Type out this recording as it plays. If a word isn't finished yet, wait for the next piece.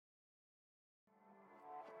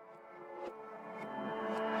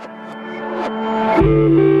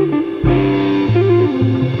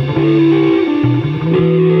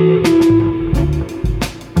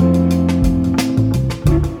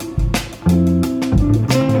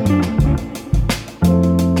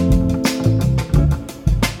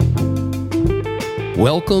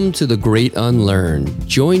Welcome to The Great Unlearn.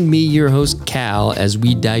 Join me, your host, Cal, as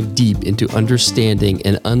we dive deep into understanding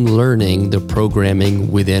and unlearning the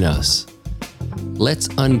programming within us. Let's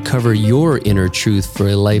uncover your inner truth for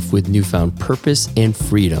a life with newfound purpose and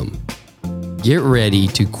freedom. Get ready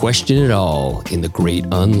to question it all in The Great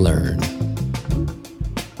Unlearn.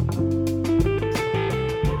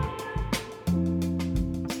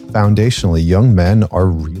 Foundationally, young men are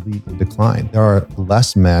really in decline. There are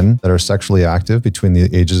less men that are sexually active between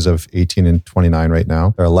the ages of 18 and 29 right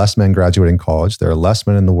now. There are less men graduating college. There are less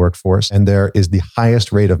men in the workforce. And there is the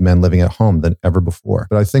highest rate of men living at home than ever before.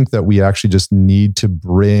 But I think that we actually just need to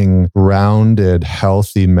bring grounded,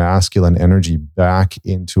 healthy, masculine energy back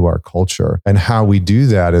into our culture. And how we do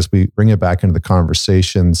that is we bring it back into the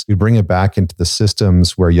conversations. We bring it back into the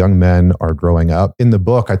systems where young men are growing up. In the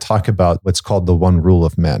book, I talk about what's called the one rule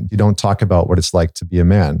of men. You don't talk about what it's like to be a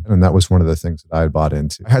man. And that was one of the things that I had bought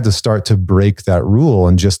into. I had to start to break that rule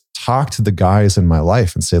and just talk to the guys in my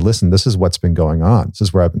life and say, listen, this is what's been going on. This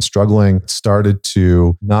is where I've been struggling. It started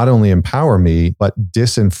to not only empower me, but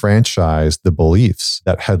disenfranchise the beliefs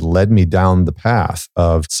that had led me down the path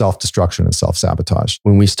of self-destruction and self-sabotage.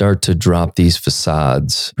 When we start to drop these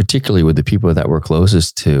facades, particularly with the people that we're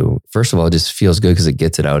closest to, first of all, it just feels good because it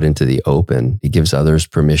gets it out into the open. It gives others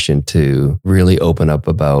permission to really open up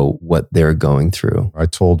about what they're going through. I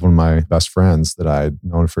told one of my best friends that I'd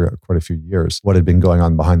known for quite a few years what had been going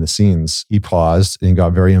on behind the scenes. He paused and he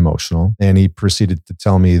got very emotional, and he proceeded to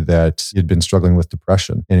tell me that he had been struggling with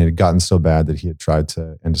depression, and it had gotten so bad that he had tried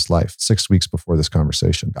to end his life 6 weeks before this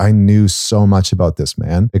conversation. I knew so much about this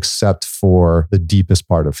man, except for the deepest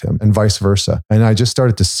part of him, and vice versa. And I just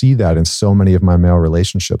started to see that in so many of my male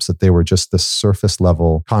relationships, that they were just the surface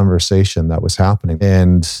level conversation that was happening.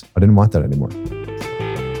 And I didn't want that anymore.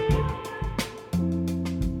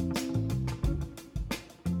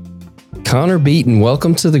 Connor Beaton,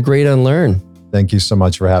 welcome to The Great Unlearn. Thank you so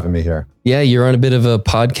much for having me here. Yeah, you're on a bit of a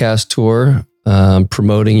podcast tour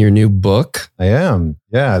promoting your new book. I am.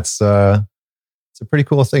 Yeah, it's a pretty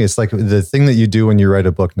cool thing. It's like the thing that you do when you write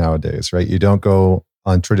a book nowadays, right? You don't go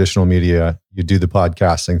on traditional media. You do the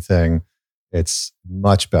podcasting thing. It's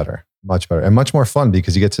much better, and much more fun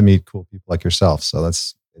because you get to meet cool people like yourself. So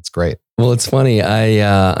it's great. Well, it's funny.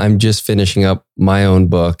 I'm just finishing up my own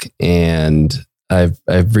book, and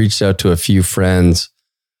I've reached out to a few friends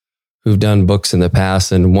who've done books in the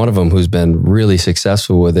past, and one of them who's been really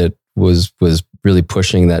successful with it was really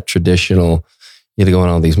pushing that traditional, you got to go on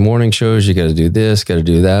all these morning shows, you got to do this, got to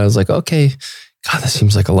do that. I was like, okay, God, that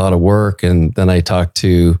seems like a lot of work. And then I talked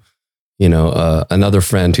to, another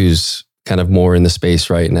friend who's kind of more in the space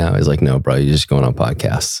right now. He's like, no, bro, you're just going on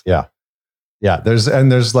podcasts. Yeah.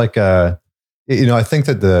 There's like I think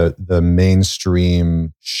that the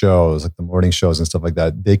mainstream shows, like the morning shows and stuff like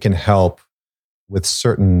that, they can help with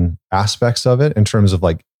certain aspects of it in terms of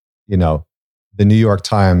the New York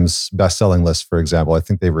Times bestselling list, for example. I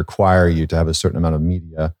think they require you to have a certain amount of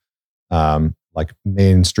media, like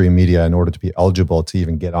mainstream media, in order to be eligible to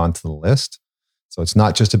even get onto the list. So it's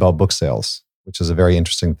not just about book sales, which is a very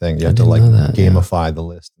interesting thing. You have to gamify the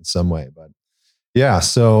list in some way. But yeah,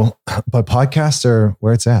 but podcasts are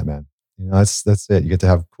where it's at, man. That's it. You get to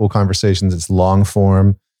have cool conversations. It's long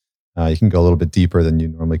form. You can go a little bit deeper than you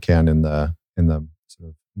normally can in the sort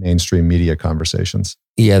of mainstream media conversations.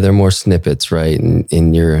 Yeah, they're more snippets, right?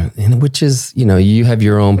 Which is, you have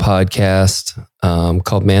your own podcast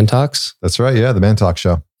called ManTalks. That's right. Yeah, the ManTalks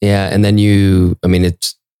show. Yeah, and then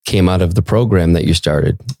it came out of the program that you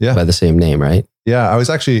started by the same name, right? Yeah, I was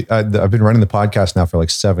actually I've been running the podcast now for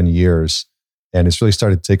like 7 years, and it's really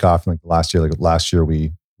started to take off in like last year. Like last year,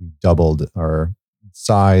 we doubled our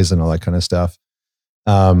size and all that kind of stuff.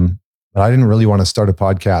 But I didn't really want to start a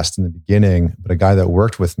podcast in the beginning, but a guy that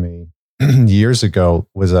worked with me years ago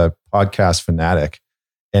was a podcast fanatic.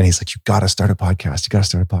 And he's like, you got to start a podcast. You got to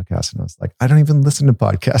start a podcast. And I was like, I don't even listen to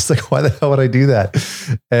podcasts. Like, why the hell would I do that?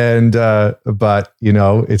 And, but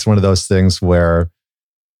it's one of those things where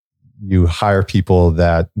you hire people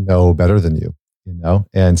that know better than you,?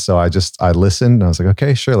 And so I listened and I was like,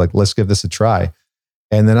 okay, sure. Like, let's give this a try.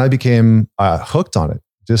 And then I became hooked on it,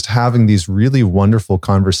 just having these really wonderful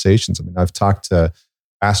conversations. I mean, I've talked to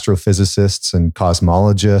astrophysicists and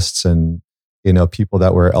cosmologists and, people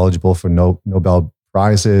that were eligible for Nobel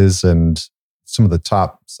Prizes and some of the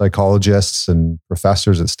top psychologists and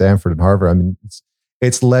professors at Stanford and Harvard. I mean,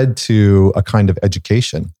 it's led to a kind of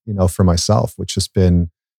education, for myself, which has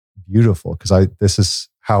been beautiful because this is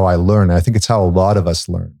how I learn. I think it's how a lot of us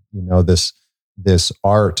learn, this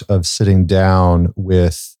art of sitting down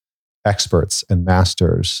with experts and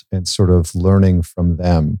masters and sort of learning from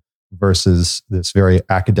them versus this very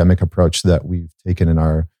academic approach that we've taken in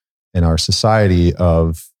our society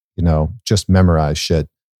of, just memorize shit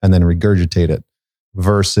and then regurgitate it,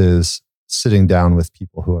 versus sitting down with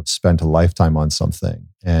people who have spent a lifetime on something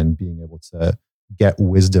and being able to get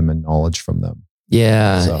wisdom and knowledge from them.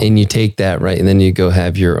 Yeah. So. And you take that, right? And then you go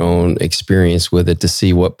have your own experience with it to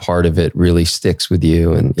see what part of it really sticks with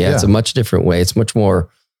you. And it's a much different way. It's much more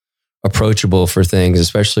approachable for things,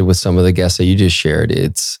 especially with some of the guests that you just shared.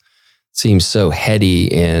 It seems so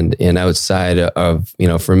heady and outside of,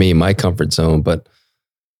 for me, my comfort zone. But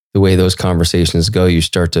the way those conversations go, you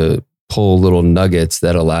start to pull little nuggets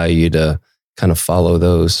that allow you to kind of follow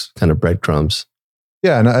those kind of breadcrumbs.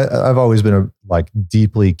 Yeah. And I've always been a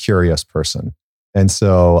deeply curious person. And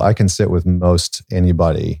so I can sit with most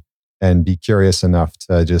anybody and be curious enough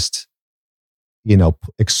to just,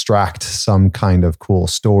 extract some kind of cool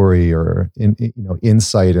story or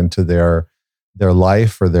insight into their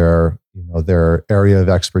life or their area of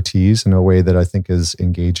expertise in a way that I think is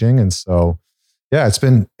engaging. And so, yeah, it's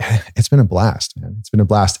been a blast, man. It's been a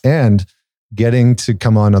blast. And getting to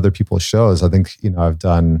come on other people's shows. I think, I've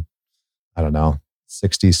done,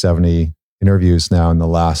 60, 70 interviews now in the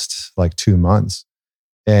last 2 months.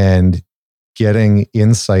 And getting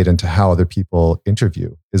insight into how other people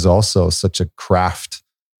interview is also such a craft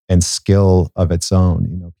and skill of its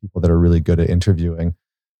own. People that are really good at interviewing.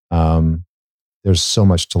 There's so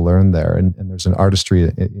much to learn there. And there's an artistry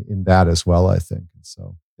in that as well, I think. And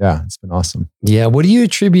so, yeah, it's been awesome. Yeah. What do you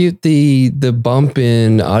attribute the bump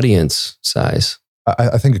in audience size?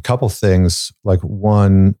 I think a couple things.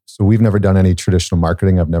 One, so we've never done any traditional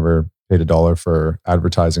marketing. I've never paid $1 for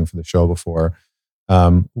advertising for the show before.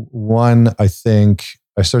 One, I think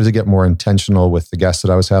I started to get more intentional with the guests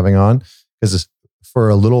that I was having on, because for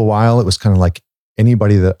a little while, it was kind of like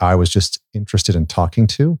anybody that I was just interested in talking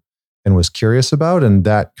to and was curious about. And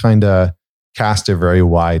that kind of cast a very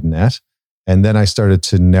wide net. And then I started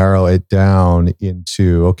to narrow it down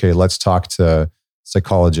into, okay, let's talk to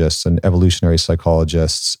psychologists and evolutionary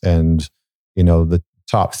psychologists and, the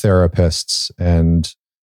top therapists and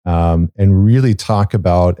really talk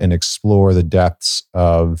about and explore the depths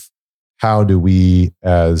of how do we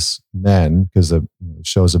as men, because the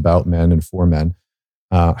show's about men and for men,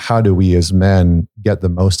 how do we as men get the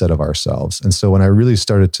most out of ourselves? And so when I really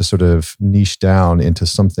started to sort of niche down into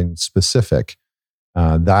something specific,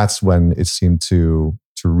 that's when it seemed to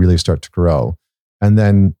really start to grow. And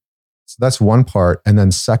then, so that's one part. And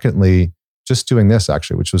then secondly, just doing this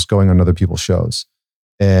actually, which was going on other people's shows.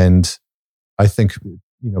 And I think,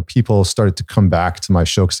 people started to come back to my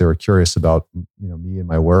show because they were curious about, me and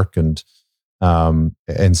my work. And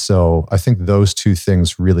so I think those two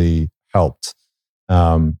things really helped.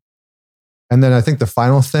 And then I think the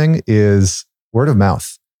final thing is word of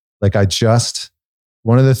mouth.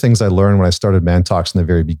 One of the things I learned when I started ManTalks in the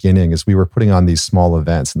very beginning is we were putting on these small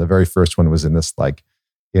events. And the very first one was in this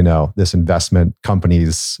this investment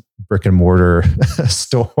company's brick and mortar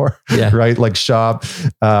store, right? Shop.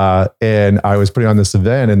 And I was putting on this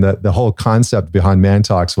event, and the whole concept behind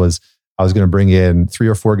ManTalks was I was going to bring in 3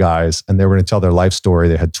 or 4 guys, and they were going to tell their life story.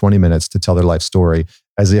 They had 20 minutes to tell their life story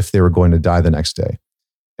as if they were going to die the next day.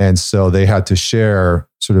 And so they had to share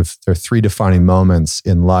sort of their 3 defining moments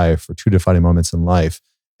in life or 2 defining moments in life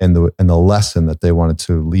and the lesson that they wanted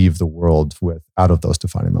to leave the world with out of those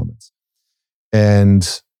defining moments.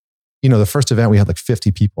 And, the first event, we had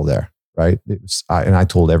 50 people there, right? And I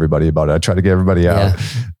told everybody about it. I tried to get everybody out.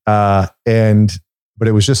 Yeah. But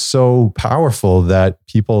it was just so powerful that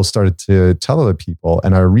people started to tell other people.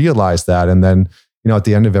 And I realized that. And then, at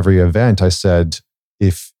the end of every event, I said,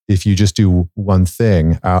 if you just do one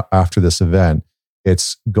thing after this event,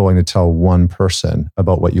 it's going to tell one person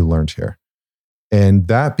about what you learned here. And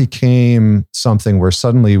that became something where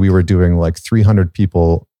suddenly we were doing 300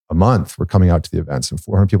 people a month were coming out to the events, and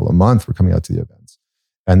 400 people a month were coming out to the events.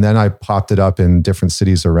 And then I popped it up in different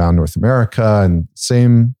cities around North America, and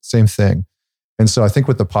same thing. And so I think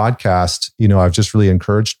with the podcast, I've just really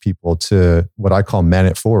encouraged people to what I call man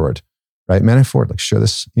it forward, right? Man it forward, share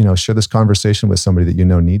this conversation with somebody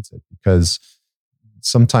that needs it, because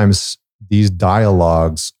sometimes these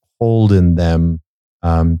dialogues hold in them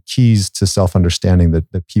keys to self-understanding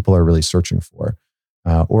that people are really searching for.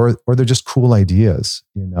 Or they're just cool ideas,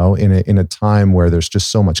 in a time where there's just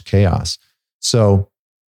so much chaos. So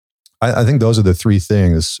I think those are the 3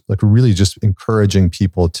 things, really just encouraging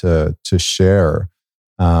people to share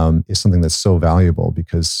is something that's so valuable,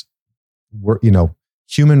 because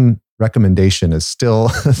human recommendation is still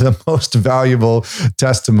the most valuable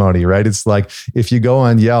testimony, right? It's like if you go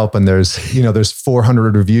on Yelp and there's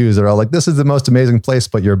 400 reviews that are all like, this is the most amazing place,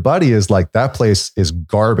 but your buddy is like, that place is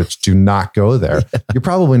garbage. Do not go there. Yeah. You're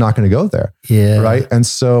probably not going to go there. Yeah. Right. And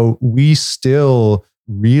so we still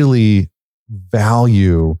really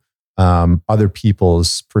value other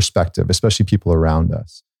people's perspective, especially people around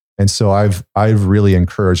us. And so I've really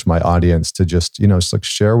encouraged my audience to just like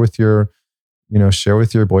share with your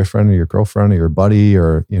boyfriend or your girlfriend or your buddy,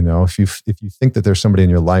 or if you think that there's somebody in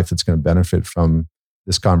your life that's going to benefit from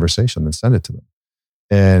this conversation, then send it to them.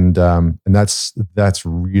 And that's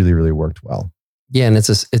really, really worked well. Yeah, and it's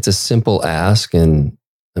a simple ask, and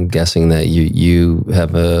I'm guessing that you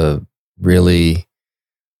have a really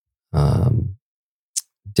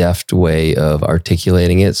deft way of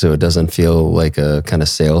articulating it, so it doesn't feel like a kind of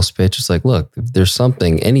sales pitch. It's like, look, if there's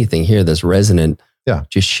anything here that's resonant,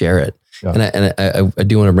 just share it. Yeah. And I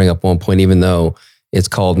do want to bring up one point, even though it's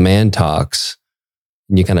called ManTalks,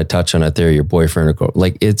 and you kind of touch on it there, your boyfriend or girl,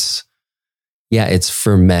 like it's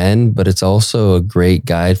for men, but it's also a great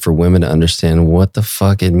guide for women to understand what the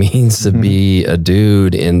fuck it means to be a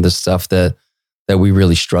dude in the stuff that we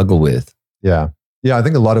really struggle with. Yeah. Yeah, I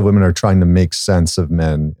think a lot of women are trying to make sense of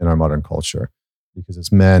men in our modern culture, because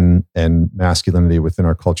as men and masculinity within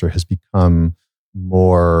our culture has become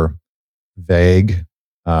more vague,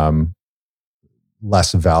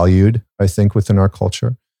 less valued, I think, within our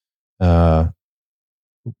culture.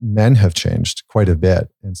 Men have changed quite a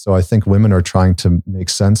bit. And so I think women are trying to make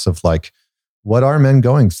sense of like, what are men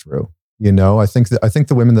going through? I think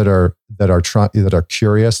the women that are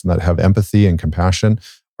curious and that have empathy and compassion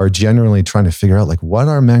are genuinely trying to figure out like, what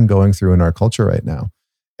are men going through in our culture right now?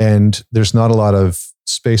 And there's not a lot of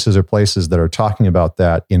spaces or places that are talking about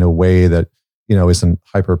that in a way that, isn't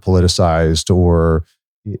hyper politicized or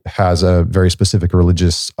has a very specific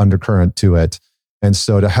religious undercurrent to it. And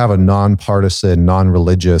so to have a nonpartisan,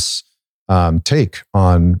 non-religious take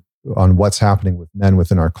on what's happening with men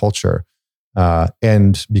within our culture,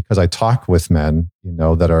 and because I talk with men,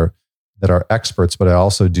 that are experts, but I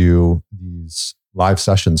also do these live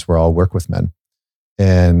sessions where I'll work with men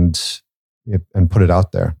and put it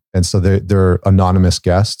out there. And so they're anonymous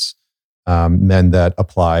guests, men that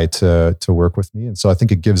apply to work with me. And so I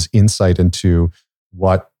think it gives insight into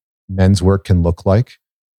what men's work can look like.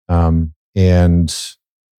 And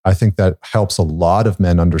I think that helps a lot of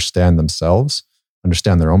men understand themselves,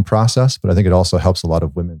 understand their own process. But I think it also helps a lot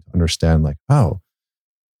of women to understand like, oh,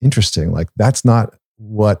 interesting. Like that's not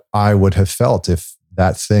what I would have felt if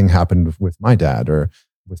that thing happened with my dad or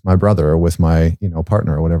with my brother or with my,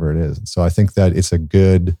 partner or whatever it is. And so I think that it's a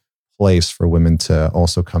good place for women to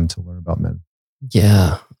also come to learn about men.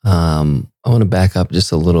 Yeah. I want to back up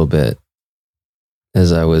just a little bit.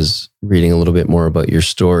 As I was reading a little bit more about your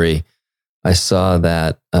story, I saw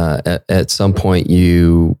that at some point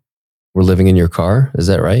you were living in your car. Is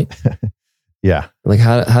that right? Yeah. Like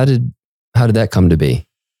how did that come to be?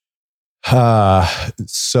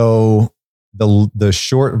 So the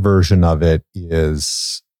short version of it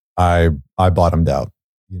is I bottomed out.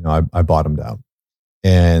 I bottomed out,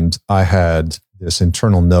 and I had this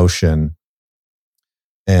internal notion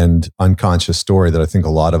and unconscious story that I think a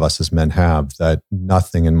lot of us as men have, that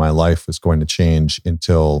nothing in my life was going to change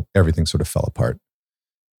until everything sort of fell apart.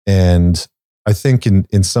 And I think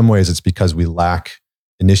in some ways it's because we lack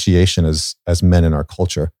initiation as men in our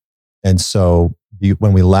culture. And so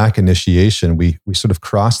when we lack initiation, we sort of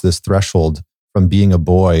cross this threshold from being a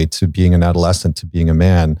boy to being an adolescent to being a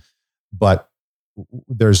man. But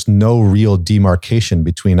there's no real demarcation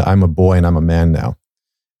between I'm a boy and I'm a man now.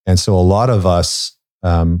 And so a lot of us,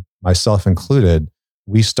 myself included,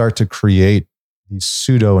 we start to create these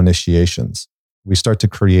pseudo initiations. We start to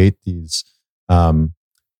create these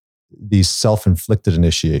self-inflicted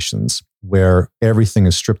initiations where everything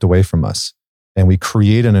is stripped away from us. And we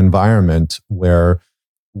create an environment where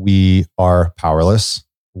we are powerless,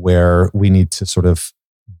 where we need to sort of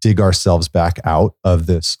dig ourselves back out of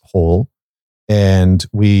this hole. And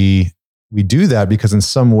we do that because in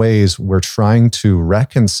some ways we're trying to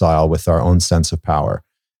reconcile with our own sense of power.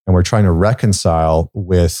 And we're trying to reconcile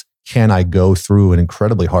with, can I go through an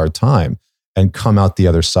incredibly hard time and come out the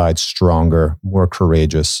other side stronger, more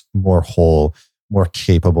courageous, more whole, more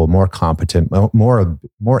capable, more competent, more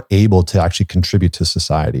able to actually contribute to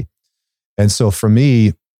society. And so for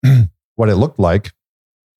me, what it looked like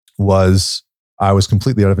was I was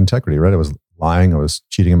completely out of integrity, right? I was lying. I was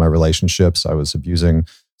cheating in my relationships. I was abusing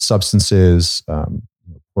substances.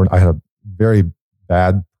 I had a very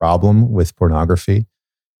bad problem with pornography,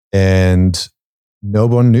 and no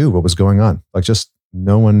one knew what was going on. Like just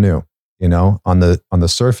no one knew. on the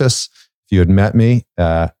surface, if you had met me,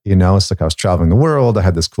 it's like I was traveling the world. I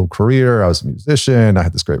had this cool career. I was a musician. I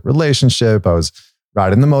had this great relationship. I was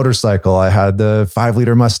riding the motorcycle. I had the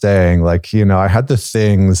 5-liter Mustang. I had the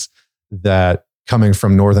things that coming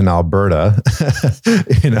from Northern Alberta,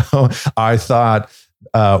 I thought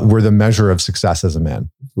were the measure of success as a man.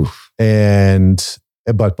 Oof.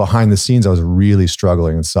 But behind the scenes, I was really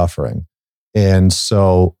struggling and suffering. And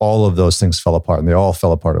so all of those things fell apart, and they all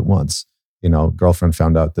fell apart at once. Girlfriend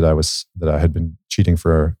found out that I had been cheating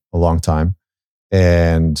for a long time,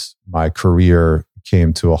 and my career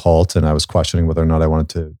came to a halt, and I was questioning whether or not I wanted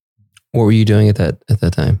to. What were you doing at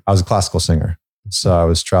that time? I was a classical singer. So I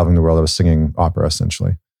was traveling the world. I was singing opera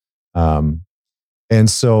essentially. And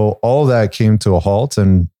so all that came to a halt,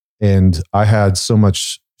 and I had so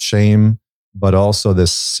much shame, but also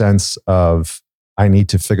this sense of I need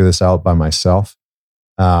to figure this out by myself,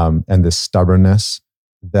 and this stubbornness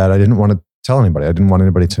that I didn't want to tell anybody. I didn't want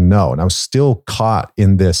anybody to know. And I was still caught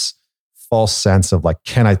in this false sense of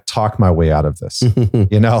can I talk my way out of this?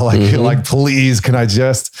 Mm-hmm. Please, can I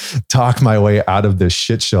just talk my way out of this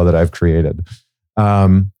shit show that I've created?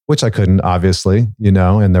 Which I couldn't, obviously,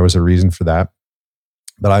 and there was a reason for that.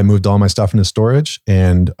 But I moved all my stuff into storage,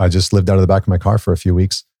 and I just lived out of the back of my car for a few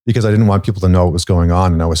weeks because I didn't want people to know what was going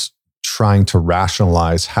on. And I was trying to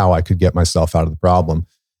rationalize how I could get myself out of the problem.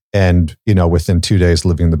 And, within 2 days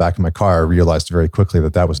living in the back of my car, I realized very quickly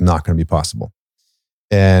that was not going to be possible.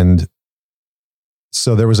 And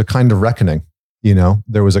so there was a kind of reckoning,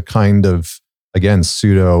 there was a kind of, again,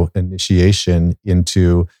 pseudo initiation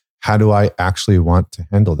into how do I actually want to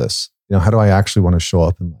handle this? How do I actually want to show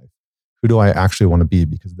up in life? Who do I actually want to be?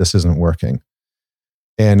 Because this isn't working.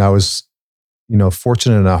 And I was,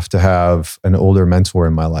 fortunate enough to have an older mentor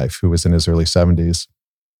in my life who was in his early 70s,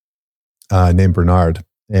 named Bernard.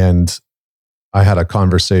 And I had a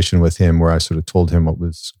conversation with him where I sort of told him what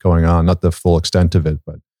was going on, not the full extent of it,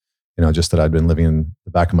 but, just that I'd been living in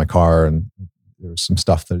the back of my car and there was some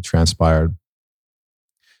stuff that had transpired.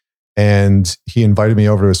 And he invited me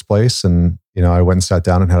over to his place, and, I went and sat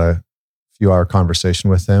down and had a few-hour conversation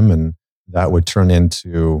with him, and that would turn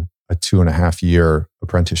into a 2.5-year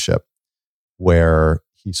apprenticeship where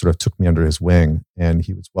he sort of took me under his wing, and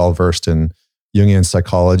he was well-versed in Jungian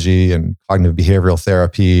psychology and cognitive behavioral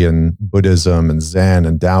therapy and Buddhism and Zen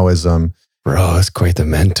and Taoism. Bro, it's quite the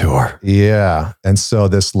mentor. Yeah. And so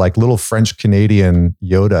this little French-Canadian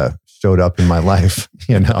Yoda showed up in my life,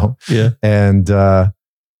 Yeah.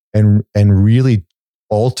 And really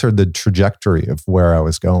altered the trajectory of where I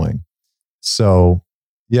was going. So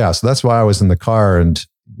that's why I was in the car and,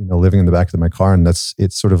 living in the back of my car. And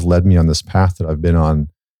it sort of led me on this path that I've been on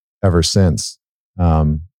ever since.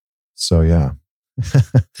 Yeah.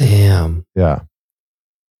 Damn. Yeah.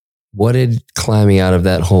 What did climbing out of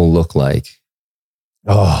that hole look like?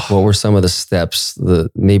 Oh, what were some of the steps,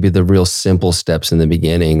 maybe the real simple steps in the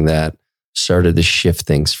beginning that started to shift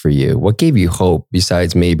things for you? What gave you hope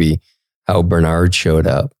besides maybe how Bernard showed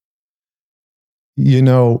up?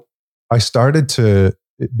 I started to,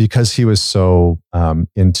 because he was so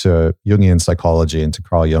into Jungian psychology, into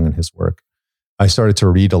Carl Jung and his work, I started to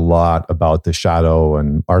read a lot about the shadow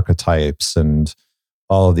and archetypes and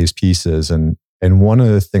all of these pieces. And one of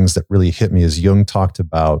the things that really hit me is Jung talked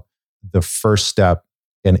about the first step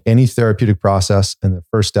in any therapeutic process and the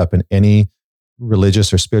first step in any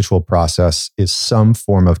religious or spiritual process is some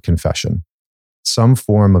form of confession, some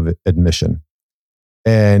form of admission.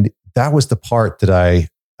 And that was the part that I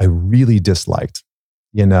really disliked,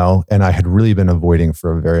 and I had really been avoiding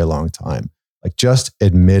for a very long time. Just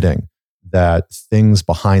admitting that things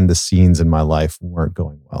behind the scenes in my life weren't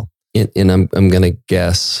going well. And I'm going to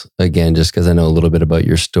guess, again, just because I know a little bit about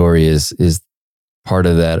your story, is part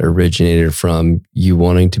of that originated from you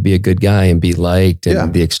wanting to be a good guy and be liked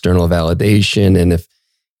and the external validation. And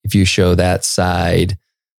if you show that side,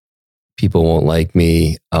 people won't like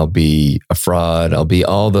me, I'll be a fraud, I'll be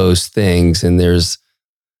all those things. And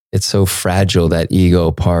it's so fragile, that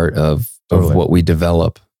ego part of what we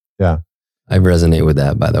develop. Yeah. I resonate with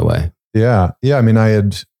that, by the way. Yeah. Yeah. I mean, I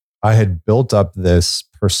had built up this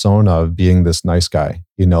persona of being this nice guy,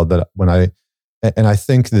 that and I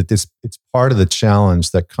think that it's part of the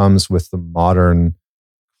challenge that comes with the modern,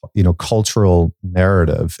 cultural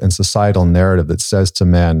narrative and societal narrative that says to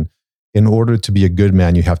men, in order to be a good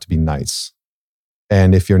man, you have to be nice.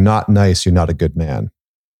 And if you're not nice, you're not a good man.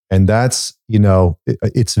 And that's,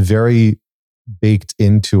 it's very baked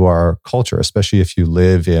into our culture, especially if you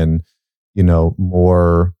live in,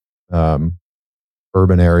 more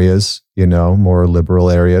urban areas, more liberal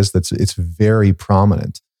areas. It's very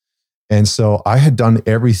prominent. And so I had done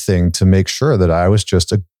everything to make sure that I was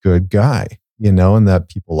just a good guy, and that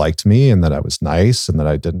people liked me and that I was nice and that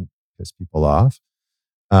I didn't piss people off.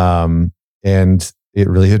 And it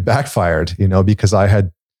really had backfired, because I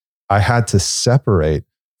had to separate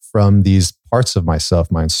from these parts of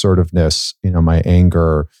myself, my assertiveness, my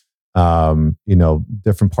anger,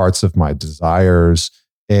 different parts of my desires.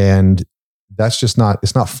 And that's just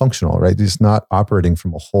it's not functional, right? It's not operating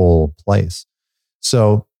from a whole place.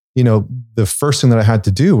 So, the first thing that I had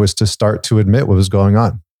to do was to start to admit what was going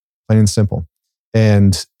on, plain and simple.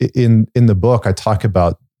 And in the book, I talk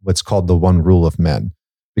about what's called the one rule of men,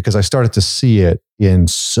 because I started to see it in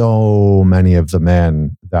so many of the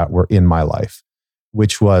men that were in my life,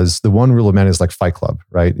 which was the one rule of men is like Fight Club,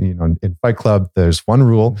 right? In Fight Club, there's one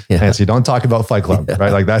rule, and it's you don't talk about Fight Club,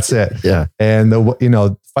 right? Like that's it. Yeah. And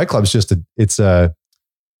Fight Club is just it's a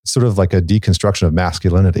sort of like a deconstruction of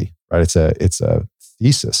masculinity, right? It's a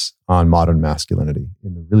thesis on modern masculinity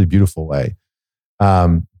in a really beautiful way.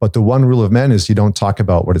 But the one rule of men is you don't talk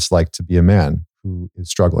about what it's like to be a man who is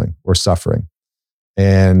struggling or suffering.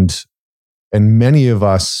 And many of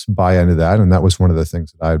us buy into that. And that was one of the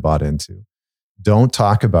things that I had bought into. Don't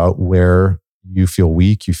talk about where you feel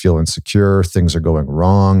weak, you feel insecure, things are going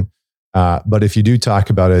wrong. But if you do talk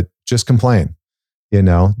about it, just complain.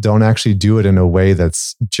 Don't actually do it in a way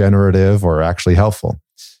that's generative or actually helpful.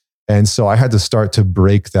 And so I had to start to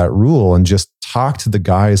break that rule and just talk to the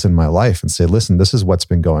guys in my life and say, listen, this is what's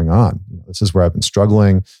been going on. This is where I've been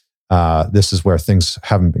struggling. This is where things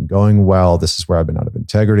haven't been going well. This is where I've been out of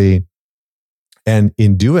integrity. And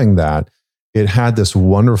in doing that, it had this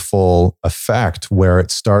wonderful effect where it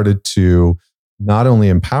started to not only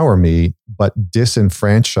empower me, but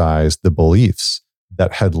disenfranchise the beliefs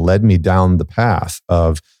that had led me down the path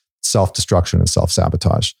of self-destruction and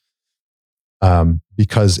self-sabotage.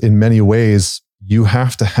 Because in many ways, you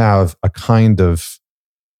have to have a kind of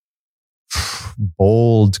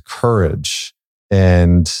bold courage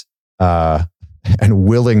and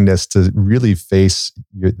willingness to really face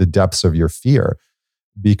the depths of your fear,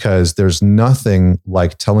 because there's nothing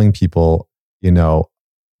like telling people,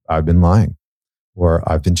 I've been lying, or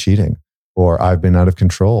I've been cheating, or I've been out of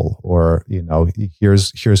control, or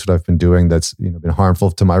here's what I've been doing that's been harmful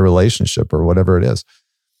to my relationship, or whatever it is,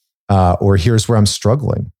 or here's where I'm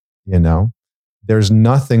struggling. There's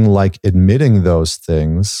nothing like admitting those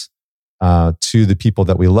things to the people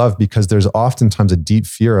that we love, because there's oftentimes a deep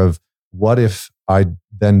fear of, what if I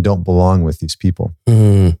then don't belong with these people,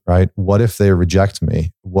 right? What if they reject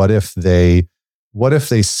me? What if they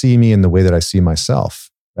see me in the way that I see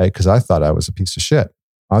myself, right? Because I thought I was a piece of shit.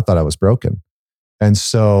 I thought I was broken. And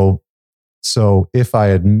so if I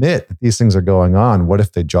admit that these things are going on, what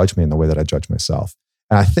if they judge me in the way that I judge myself?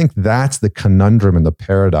 And I think that's the conundrum and the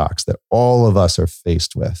paradox that all of us are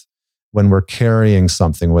faced with when we're carrying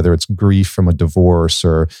something, whether it's grief from a divorce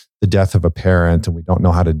or the death of a parent and we don't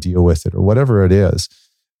know how to deal with it, or whatever it is.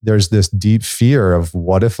 There's this deep fear of,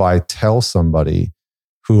 what if I tell somebody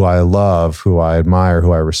who I love, who I admire,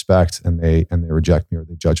 who I respect, and they reject me, or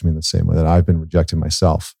they judge me in the same way that I've been rejecting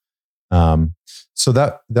myself. So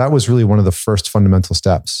that was really one of the first fundamental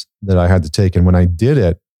steps that I had to take. And when I did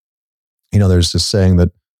it, there's this saying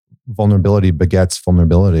that vulnerability begets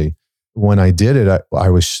vulnerability. When I did it,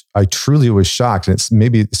 I truly was shocked. And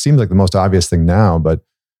it seems like the most obvious thing now, but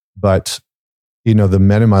the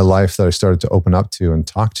men in my life that I started to open up to and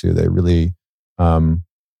talk to, they really,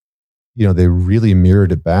 they really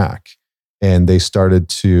mirrored it back, and they started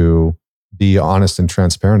to be honest and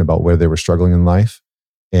transparent about where they were struggling in life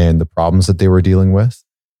and the problems that they were dealing with,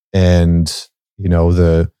 and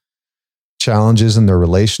the challenges in their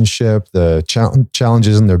relationship, the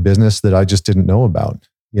challenges in their business that I just didn't know about.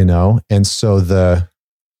 And so the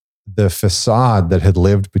facade that had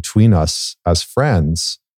lived between us as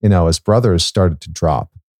friends, as brothers, started to drop,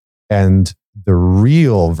 and the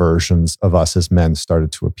real versions of us as men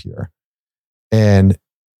started to appear. And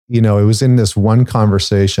it was in this one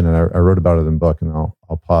conversation, and I wrote about it in the book, and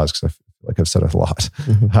I'll pause because I feel like I've said it a lot.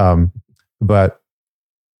 But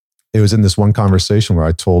it was in this one conversation where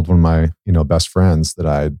I told one of my best friends that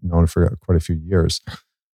I had known for quite a few years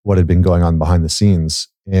what had been going on behind the scenes,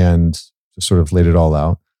 and just sort of laid it all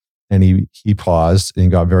out. And he paused and he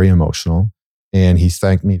got very emotional, and he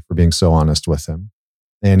thanked me for being so honest with him.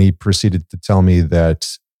 And he proceeded to tell me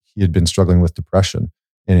that he had been struggling with depression,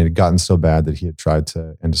 and it had gotten so bad that he had tried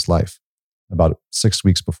to end his life about 6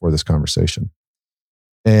 weeks before this conversation.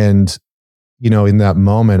 And, in that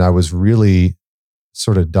moment, I was really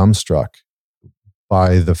sort of dumbstruck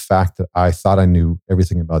by the fact that I thought I knew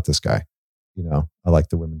everything about this guy. I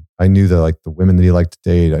liked the women. I knew the women that he liked to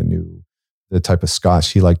date. I knew the type of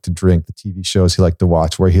scotch he liked to drink, the TV shows he liked to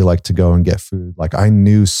watch, where he liked to go and get food. Like I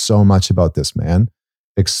knew so much about this man,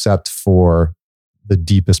 except for the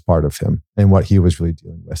deepest part of him and what he was really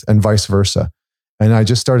dealing with, and vice versa. And I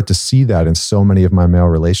just started to see that in so many of my male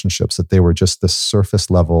relationships, that they were just the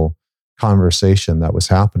surface level conversation that was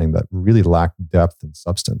happening that really lacked depth and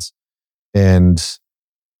substance. And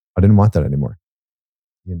I didn't want that anymore,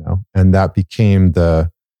 and that became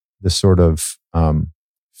the sort of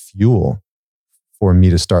fuel for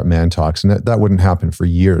me to start ManTalks. And that wouldn't happen for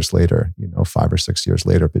years later, 5 or 6 years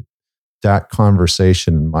later. But that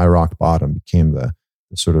conversation in my rock bottom became the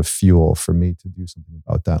sort of fuel for me to do something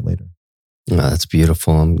about that later. Oh, that's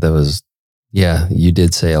beautiful. You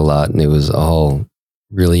did say a lot, and it was all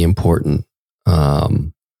really important. I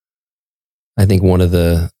think one of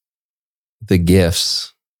the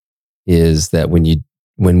gifts is that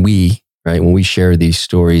when we share these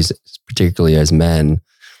stories, particularly as men,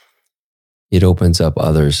 it opens up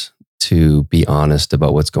others to be honest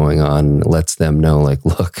about what's going on. Lets them know, like,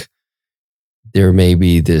 look, there may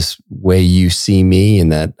be this way you see me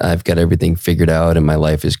and that I've got everything figured out and my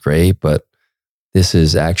life is great, but this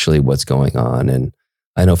is actually what's going on. And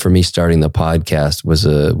I know for me, starting the podcast was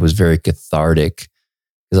very cathartic,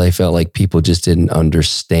 because I felt like people just didn't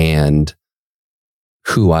understand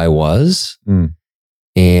who I was.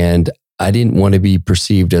 And I didn't want to be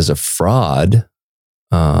perceived as a fraud.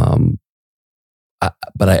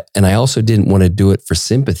 I also didn't want to do it for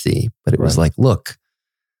sympathy, but it was like, look,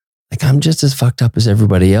 like I'm just as fucked up as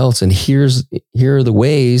everybody else. And here are the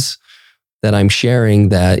ways that I'm sharing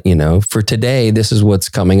that, for today, this is what's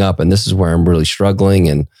coming up, and this is where I'm really struggling.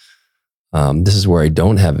 And this is where I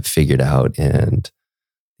don't have it figured out. And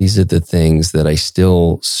these are the things that I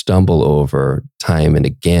still stumble over time and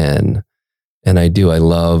again. And I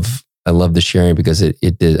love the sharing, because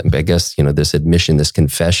it did, I guess, this admission, this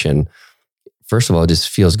confession, first of all, it just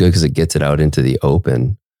feels good because it gets it out into the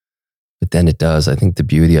open. But then it does, I think the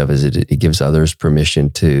beauty of it is it gives others permission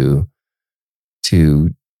to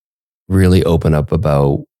really open up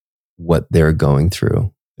about what they're going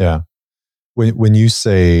through. Yeah. When you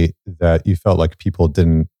say that you felt like people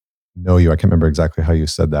didn't know you, I can't remember exactly how you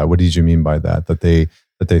said that. What did you mean by that? That they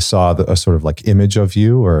saw a sort of like image of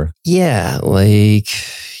you, or? Yeah, like,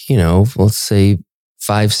 let's say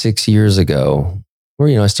 5-6 years ago, or,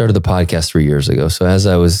 I started the podcast 3 years ago. So as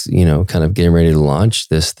I was, kind of getting ready to launch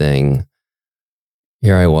this thing,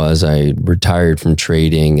 here I was, I retired from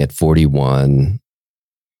trading at 41,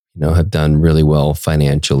 have done really well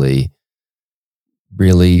financially,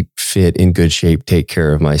 really fit, in good shape, take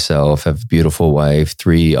care of myself, have a beautiful wife,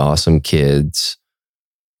 3 awesome kids,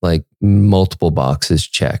 like multiple boxes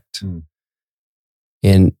checked.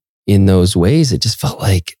 And in those ways, it just felt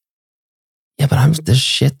like, yeah, but there's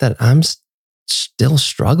shit that I'm still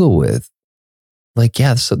struggle with. Like,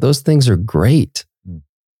 yeah, so those things are great.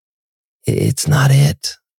 It's not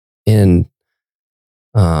it. And,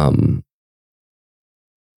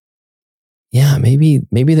 yeah,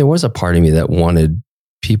 maybe there was a part of me that wanted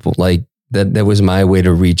people like that. That was my way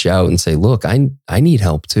to reach out and say, look, I need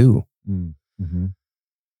help too. Mm-hmm.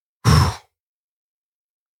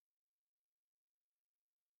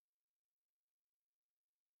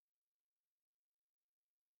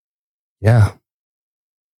 Yeah.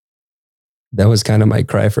 That was kind of my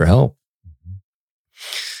cry for help.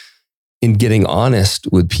 In getting honest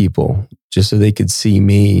with people, just so they could see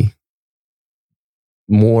me,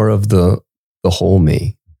 more of the whole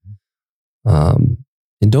me. And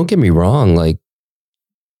don't get me wrong, like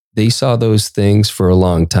they saw those things for a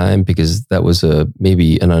long time, because that was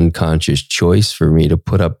maybe an unconscious choice for me to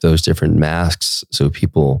put up those different masks so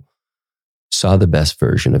people saw the best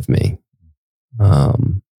version of me.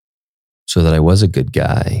 So that I was a good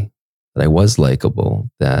guy, that I was likable,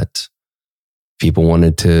 that people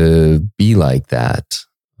wanted to be like that.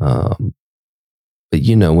 But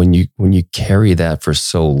when you carry that for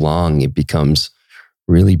so long, it becomes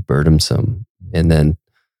really burdensome. And then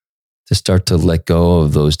to start to let go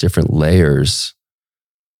of those different layers,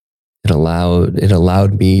 it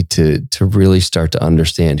allowed me to really start to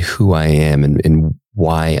understand who I am and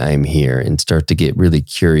why I'm here, and start to get really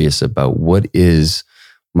curious about what is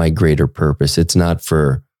my greater purpose. It's not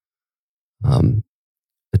for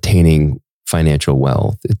attaining financial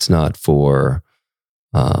wealth. It's not for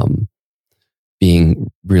being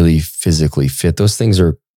really physically fit. Those things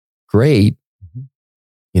are great,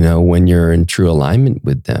 when you're in true alignment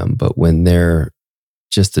with them. But when they're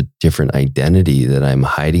just a different identity that I'm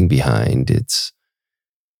hiding behind, it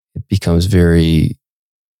becomes very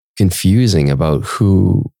confusing about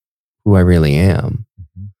who I really am.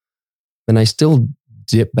 And I still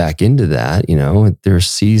dip back into that. There are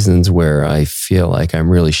seasons where I feel like I'm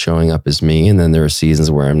really showing up as me, and then there are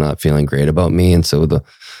seasons where I'm not feeling great about me, and so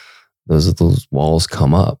those walls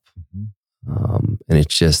come up. And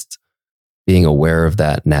it's just being aware of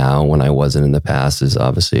that now when I wasn't in the past is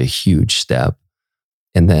obviously a huge step.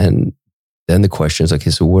 And then the question is, okay,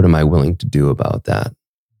 so what am I willing to do about that?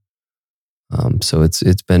 So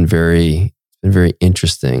it's been very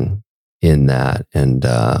interesting in that. And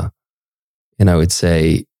I would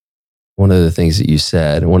say one of the things that you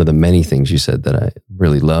said, and one of the many things you said that I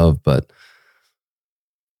really love, but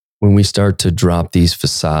when we start to drop these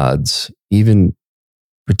facades, even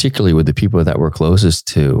particularly with the people that we're closest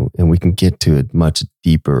to, and we can get to a much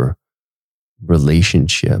deeper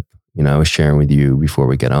relationship. I was sharing with you before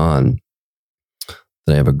we get on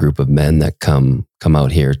that I have a group of men that come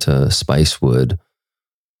out here to Spicewood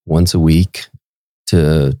once a week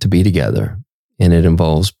to be together. And it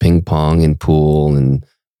involves ping pong and pool and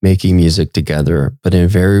making music together. But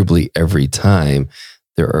invariably, every time,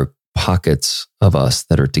 there are pockets of us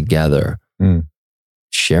that are together,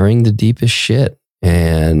 sharing the deepest shit.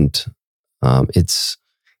 And it's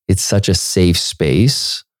such a safe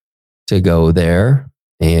space to go there.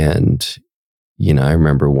 And, I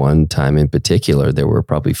remember one time in particular, there were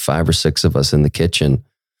probably 5 or 6 of us in the kitchen,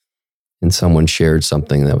 and someone shared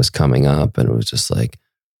something that was coming up, and it was just like,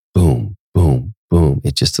 boom, boom, boom.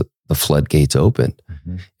 It just, the floodgates opened.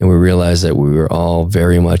 Mm-hmm. And we realized that we were all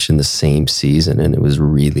very much in the same season, and it was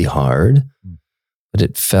really hard, but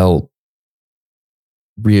it felt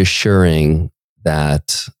reassuring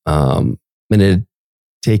that, and it had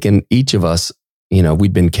taken each of us,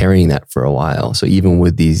 we'd been carrying that for a while. So even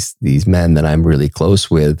with these men that I'm really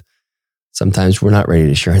close with, sometimes we're not ready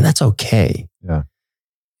to share, and that's okay. Yeah.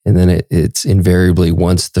 And then it's invariably,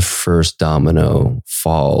 once the first domino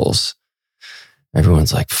falls,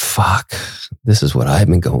 everyone's like, fuck, this is what I've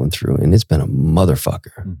been going through. And it's been a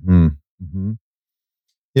motherfucker. Mm-hmm. Mm-hmm.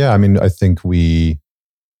 Yeah. I mean, I think we,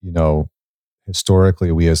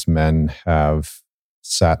 historically, we as men have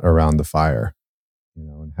sat around the fire,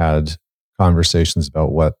 and had conversations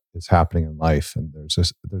about what is happening in life. And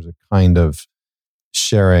there's a kind of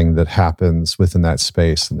sharing that happens within that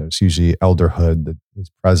space. And there's usually elderhood that is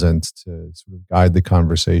present to sort of guide the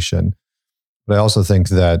conversation. But I also think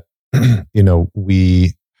that,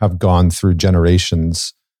 we have gone through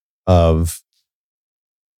generations of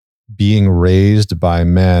being raised by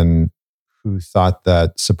men who thought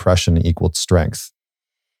that suppression equaled strength,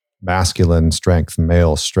 masculine strength,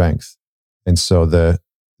 male strength. And so the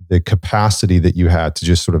capacity that you had to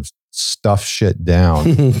just sort of stuff shit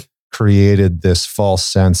down created this false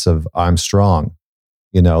sense of I'm strong,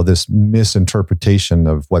 this misinterpretation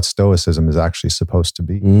of what stoicism is actually supposed to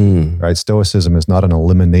be, right? Stoicism is not an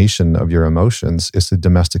elimination of your emotions. It's a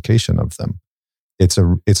domestication of them. It's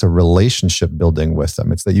a relationship building with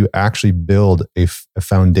them. It's that you actually build a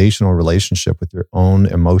foundational relationship with your own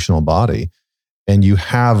emotional body, and you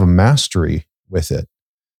have a mastery with it.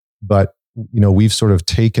 But we've sort of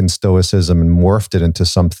taken stoicism and morphed it into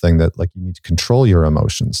something that, like, you need to control your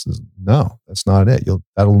emotions. No, that's not it.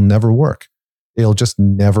 That'll never work. It'll just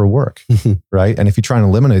never work, right? And if you try and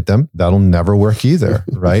eliminate them, that'll never work either,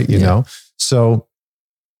 right? You know? So,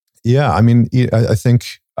 yeah, I mean, I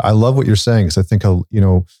think I love what you're saying, because I think,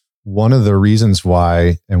 one of the reasons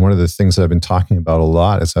why, and one of the things that I've been talking about a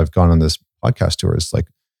lot as I've gone on this podcast tour is, like,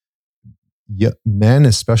 men,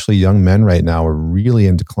 especially young men right now, are really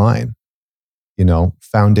in decline.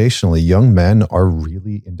 Foundationally, young men are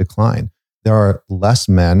really in decline. There are less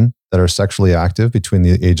men that are sexually active between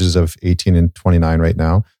the ages of 18 and 29 right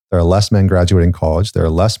now. There are less men graduating college. There are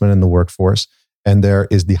less men in the workforce. And there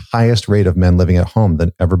is the highest rate of men living at home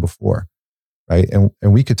than ever before, right? And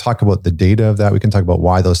we could talk about the data of that. We can talk about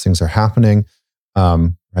why those things are happening,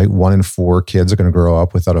 right? 1 in 4 kids are going to grow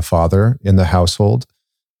up without a father in the household.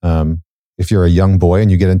 If you're a young boy and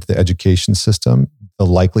you get into the education system, the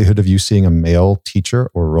likelihood of you seeing a male teacher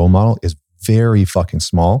or role model is very fucking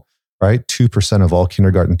small, right? 2% of all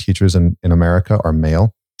kindergarten teachers in America are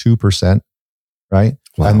male, 2%, right?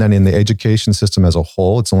 Wow. And then in the education system as a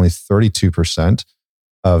whole, it's only 32%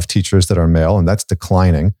 of teachers that are male, and that's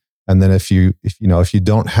declining. And then if you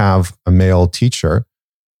don't have a male teacher,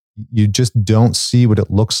 you just don't see what it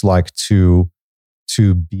looks like to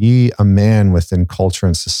be a man within culture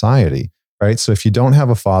and society. Right. So if you don't have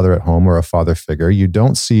a father at home or a father figure, you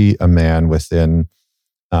don't see a man within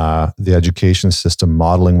the education system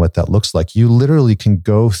modeling what that looks like. You literally can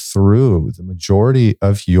go through the majority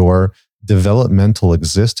of your developmental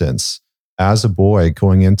existence as a boy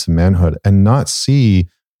going into manhood and not see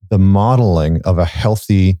the modeling of a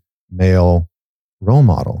healthy male role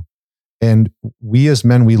model. And we as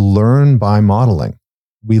men, we learn by modeling.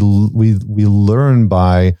 We learn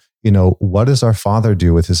by, what does our father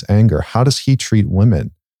do with his anger? How does he treat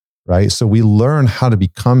women? Right? So we learn how to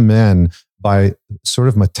become men by sort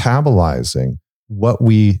of metabolizing what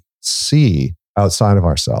we see outside of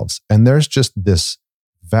ourselves. And there's just this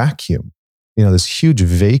vacuum, this huge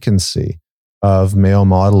vacancy of male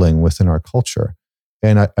modeling within our culture.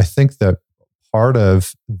 And I think that part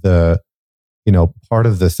of the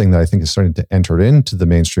thing that I think is starting to enter into the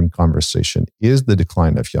mainstream conversation is the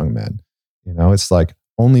decline of young men. It's like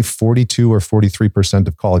only 42 or 43%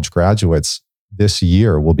 of college graduates this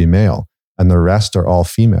year will be male, and the rest are all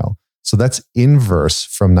female. So that's inverse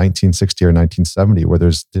from 1960 or 1970, where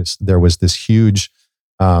there was this huge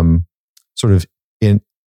sort of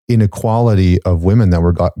inequality of women that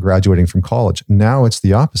were graduating from college. Now it's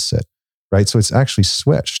the opposite, right? So it's actually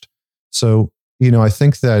switched. So I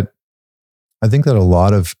think that a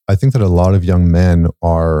lot of young men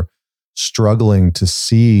are struggling to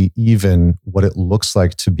see even what it looks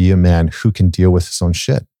like to be a man who can deal with his own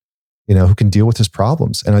shit, who can deal with his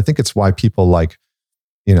problems. And I think it's why people like,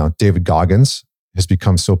 David Goggins has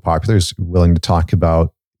become so popular. He's willing to talk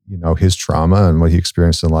about, his trauma and what he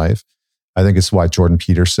experienced in life. I think it's why Jordan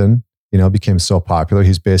Peterson, became so popular.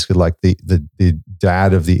 He's basically like the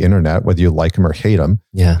dad of the internet, whether you like him or hate him.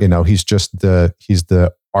 Yeah. He's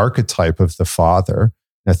the archetype of the father.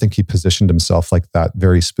 And I think he positioned himself like that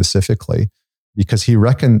very specifically because he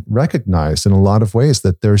recognized in a lot of ways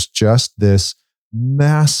that there's just this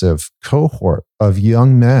massive cohort of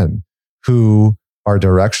young men who are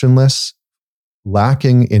directionless,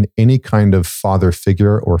 lacking in any kind of father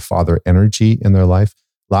figure or father energy in their life,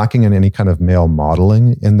 lacking in any kind of male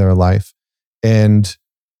modeling in their life, and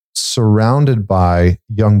surrounded by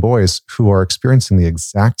young boys who are experiencing the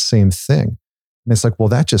exact same thing. And it's like, well,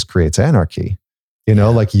 that just creates anarchy,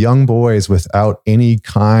 like young boys without any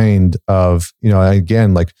kind of,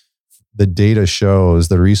 again, like the data shows,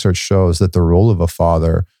 the research shows that the role of a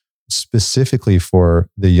father specifically for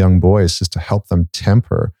the young boys is to help them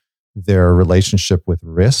temper their relationship with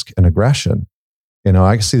risk and aggression.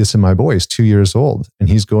 I can see this in my boy. He's 2 years old and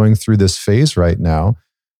he's going through this phase right now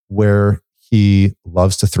where he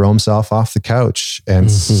loves to throw himself off the couch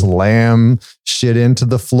and slam shit into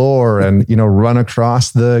the floor and, run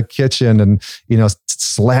across the kitchen and,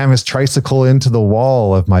 slam his tricycle into the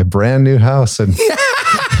wall of my brand new house and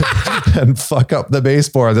and fuck up the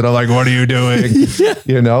baseboard. And I'm like, what are you doing?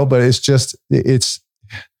 But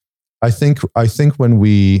I think when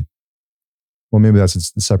well, maybe that's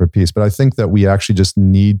a separate piece, but I think that we actually just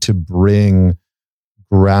need to bring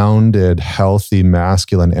grounded, healthy,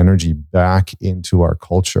 masculine energy back into our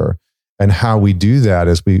culture. And how we do that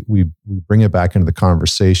is we bring it back into the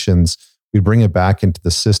conversations. We bring it back into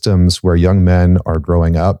the systems where young men are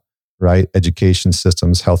growing up, right? Education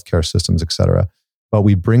systems, healthcare systems, et cetera. But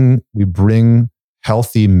we bring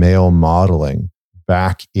healthy male modeling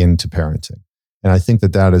back into parenting. And I think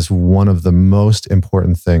that is one of the most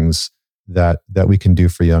important things that we can do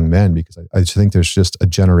for young men, because I just think there's just a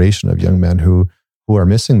generation of young men who are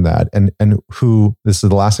missing that and who, this is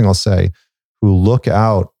the last thing I'll say, who look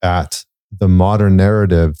out at the modern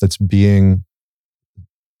narrative that's being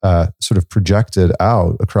sort of projected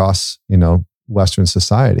out across, Western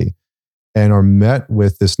society and are met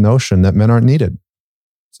with this notion that men aren't needed.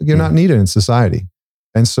 So you're not needed in society.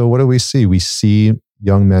 And so what do we see? We see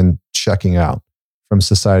young men checking out from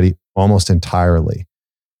society almost entirely.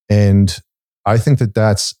 And I think that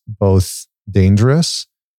that's both dangerous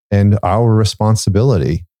and our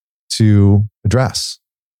responsibility to address,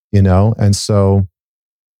 And so,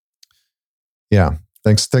 yeah,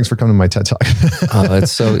 thanks for coming to my TED Talk.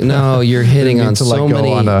 It's you're hitting on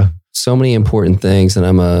so many important things. And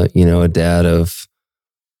I'm a dad of,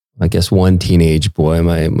 I guess, one teenage boy.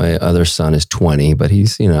 My other son is 20, but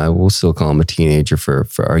he's, I will still call him a teenager for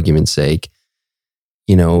argument's sake.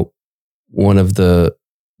 One of the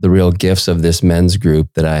real gifts of this men's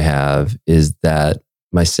group that I have is that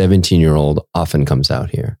my 17-year-old often comes out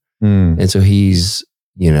here. And so he's,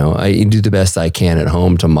 I do the best I can at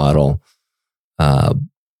home to model, but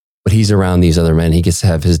he's around these other men. He gets to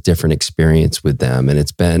have his different experience with them. And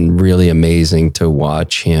it's been really amazing to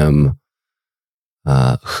watch him,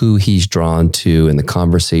 who he's drawn to and the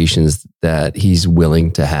conversations that he's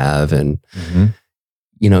willing to have. And,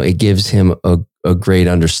 it gives him a great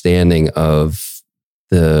understanding of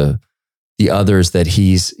the others that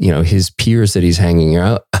he's, his peers that he's hanging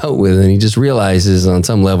out with. And he just realizes on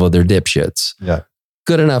some level they're dipshits. Yeah.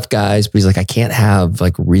 Good enough guys, but he's like, I can't have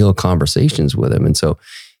like real conversations with him. And so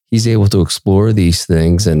he's able to explore these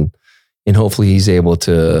things and hopefully he's able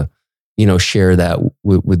to, share that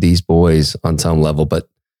with these boys on some level. But,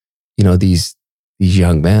 these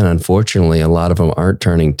young men, unfortunately, a lot of them aren't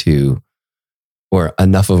turning to, or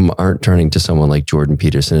enough of them aren't turning to someone like Jordan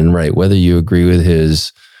Peterson. And right, whether you agree with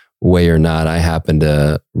his way or not, I happen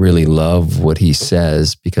to really love what he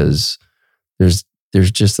says, because there's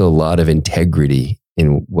just a lot of integrity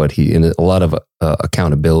in what and a lot of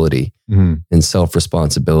accountability and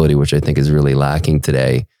self-responsibility, which I think is really lacking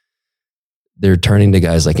today. They're turning to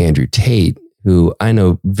guys like Andrew Tate, who I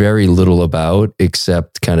know very little about,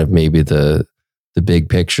 except kind of maybe the big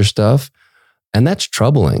picture stuff. And that's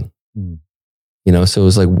troubling. So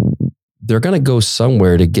it's like, they're going to go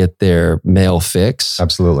somewhere to get their male fix.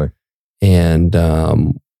 Absolutely. And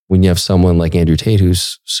when you have someone like Andrew Tate,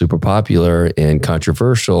 who's super popular and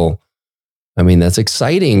controversial, I mean, that's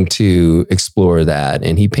exciting to explore that.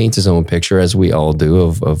 And he paints his own picture, as we all do,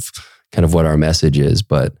 of kind of what our message is.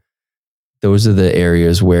 But those are the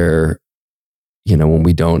areas where, when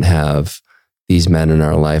we don't have these men in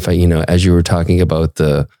our life, as you were talking about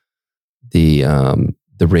the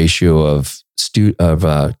ratio of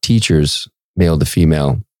teachers, male to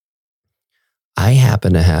female, I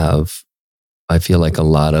happen to have, I feel like, a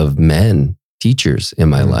lot of men teachers in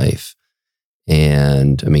my life.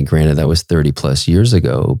 And I mean, granted, that was 30 plus years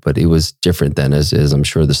ago, but it was different then, as I'm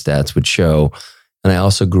sure the stats would show. And I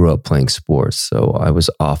also grew up playing sports, so I was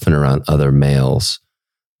often around other males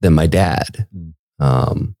than my dad.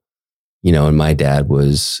 And my dad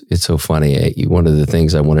it's so funny. One of the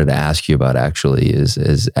things I wanted to ask you about actually is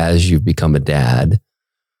as you've become a dad,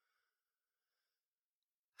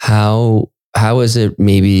 how is it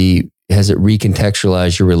has it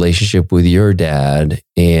recontextualized your relationship with your dad?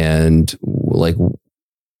 And like,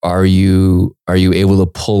 are you able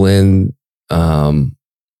to pull in, the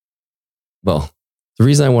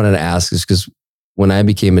reason I wanted to ask is because when I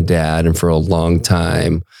became a dad, and for a long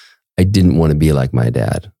time, I didn't want to be like my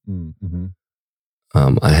dad.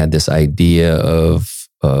 I had this idea of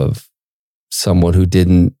someone who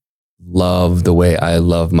didn't love the way I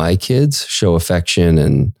love my kids, show affection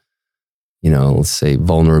and, let's say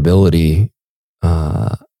vulnerability.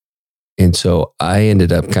 And so I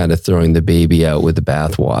ended up kind of throwing the baby out with the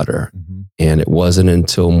bathwater. And it wasn't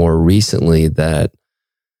until more recently that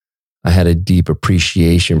I had a deep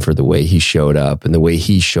appreciation for the way he showed up and the way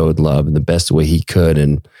he showed love in the best way he could,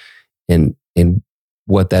 and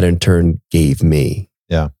what that in turn gave me.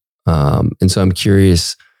 Yeah. And so I'm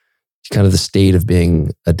curious, kind of the state of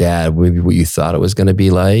being a dad, maybe what you thought it was going to be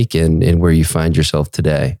like, and where you find yourself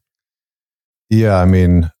today. Yeah, I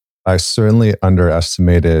mean, I certainly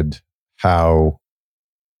underestimated how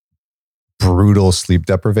brutal sleep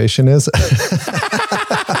deprivation is.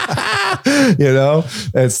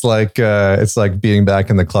 It's like being back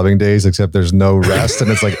in the clubbing days, except there's no rest, and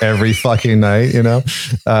it's like every fucking night.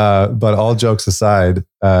 But all jokes aside,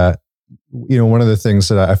 one of the things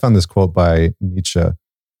that I found this quote by Nietzsche,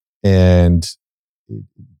 and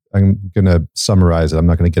I'm going to summarize it. I'm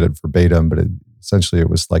not going to get it verbatim, but essentially it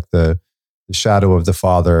was like the shadow of the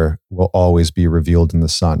father will always be revealed in the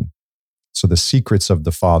son. So the secrets of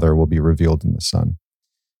the father will be revealed in the son.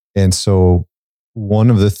 And so one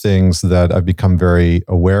of the things that I've become very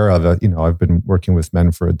aware of, I've been working with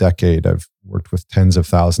men for a decade. I've worked with tens of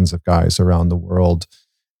thousands of guys around the world.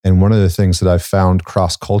 And one of the things that I've found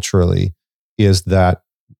cross-culturally is that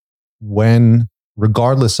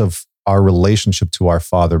regardless of our relationship to our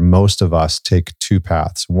father, most of us take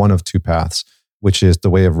one of two paths, which is the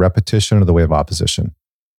way of repetition or the way of opposition.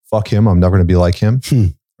 Fuck him, I'm never going to be like him,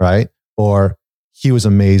 right? Or he was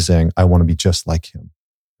amazing, I want to be just like him,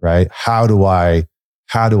 right? How do I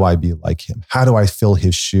be like him? How do I fill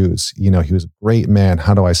his shoes? He was a great man.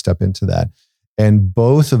 How do I step into that? And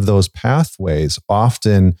both of those pathways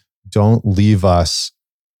often don't leave us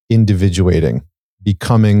individuating,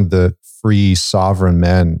 becoming the free, sovereign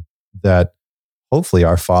men that hopefully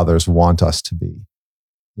our fathers want us to be,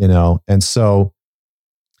 And so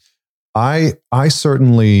I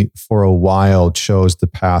certainly for a while chose the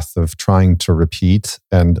path of trying to repeat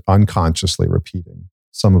and unconsciously repeating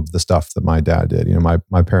some of the stuff that my dad did.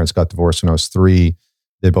 My parents got divorced when I was 3.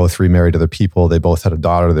 They both remarried other people. They both had a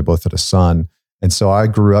daughter. They both had a son. And so I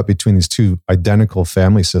grew up between these two identical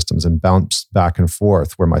family systems and bounced back and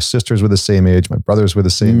forth, where my sisters were the same age, my brothers were the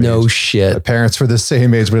same age. No shit. My parents were the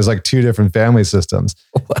same age, but it was like two different family systems.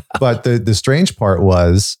 Wow. But the strange part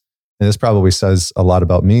was, and this probably says a lot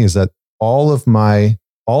about me, is that all of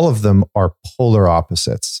them are polar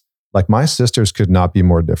opposites. Like my sisters could not be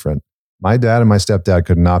more different. My dad and my stepdad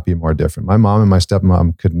could not be more different. My mom and my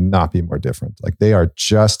stepmom could not be more different. Like they are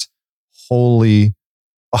just wholly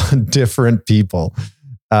different people.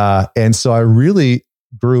 And so I really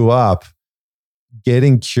grew up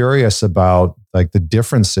getting curious about like the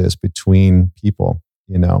differences between people,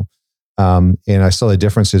 and I saw the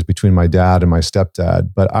differences between my dad and my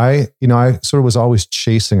stepdad. But I sort of was always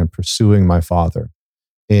chasing and pursuing my father.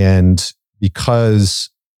 And because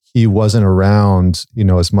he wasn't around,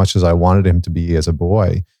 as much as I wanted him to be as a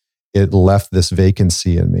boy, it left this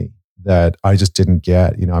vacancy in me that I just didn't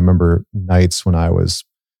get. I remember nights when I was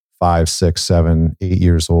 5, 6, 7, 8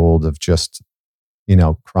 years old of just,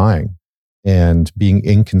 crying and being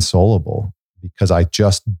inconsolable because I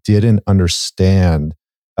just didn't understand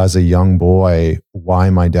as a young boy why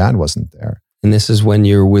my dad wasn't there. And this is when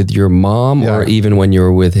you're with your mom or even when you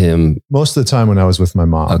were with him? Most of the time when I was with my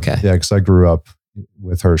mom. Okay. Yeah, because I grew up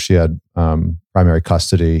with her. She had primary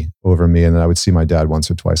custody over me, and then I would see my dad once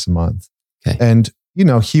or twice a month. Okay. And,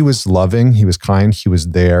 he was loving, he was kind, he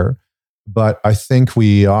was there. But I think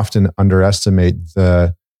we often underestimate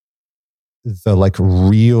the like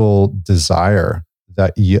real desire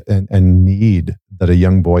that and need that a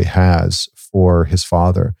young boy has for his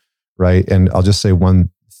father, right? And I'll just say one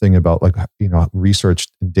thing about research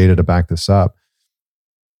and data to back this up.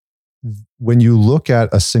 When you look at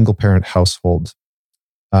a single parent household,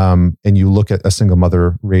 and you look at a single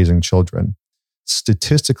mother raising children,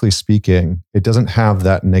 statistically speaking, it doesn't have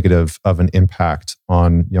that negative of an impact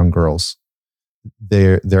on young girls.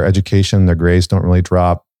 Their education, their grades don't really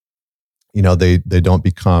drop. They don't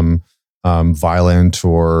become violent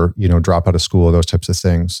or drop out of school, those types of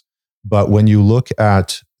things. But when you look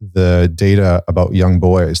at the data about young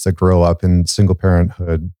boys that grow up in single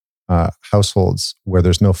parenthood households where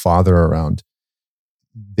there's no father around,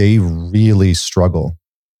 they really struggle.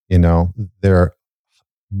 They're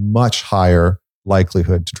much higher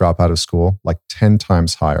likelihood to drop out of school, like 10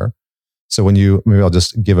 times higher. So maybe I'll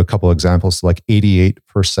just give a couple examples. Like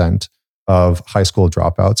 88% of high school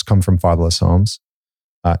dropouts come from fatherless homes.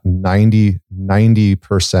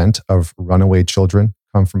 90% of runaway children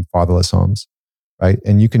come from fatherless homes, right?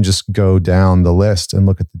 And you can just go down the list and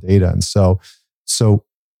look at the data. And so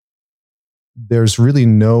there's really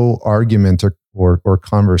no argument or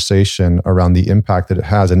conversation around the impact that it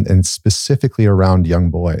has, and specifically around young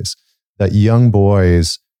boys, that young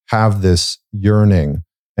boys have this yearning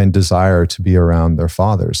and desire to be around their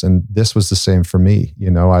fathers. And this was the same for me.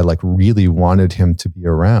 I really wanted him to be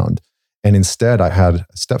around. And instead I had a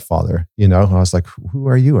stepfather, I was like, who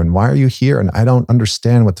are you? And why are you here? And I don't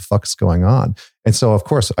understand what the fuck is going on. And so of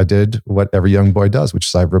course I did what every young boy does, which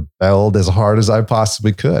is I rebelled as hard as I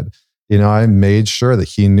possibly could. I made sure that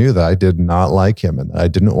he knew that I did not like him and that I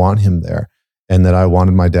didn't want him there and that I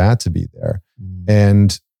wanted my dad to be there.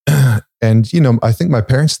 And I think my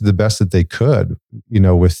parents did the best that they could,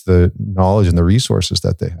 with the knowledge and the resources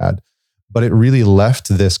that they had. But it really left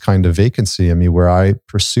this kind of vacancy in me where I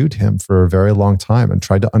pursued him for a very long time and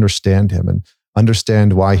tried to understand him and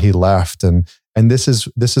understand why he left. And this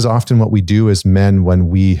is often what we do as men when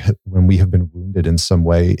we have been wounded in some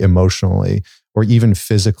way emotionally or even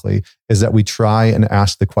physically, is that we try and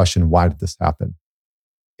ask the question, why did this happen?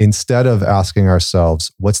 Instead of asking ourselves,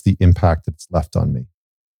 what's the impact that's left on me?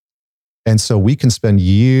 And so we can spend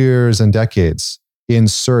years and decades in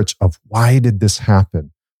search of why did this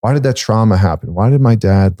happen? Why did that trauma happen? Why did my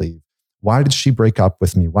dad leave? Why did she break up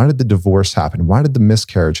with me? Why did the divorce happen? Why did the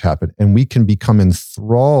miscarriage happen? And we can become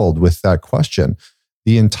enthralled with that question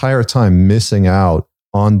the entire time, missing out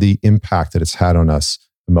on the impact that it's had on us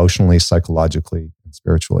emotionally, psychologically, and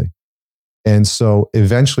spiritually. And so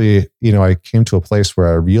eventually, I came to a place where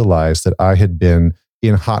I realized that I had been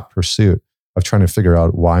in hot pursuit of trying to figure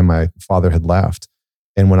out why my father had left.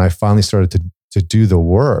 And when I finally started to do the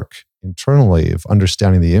work internally of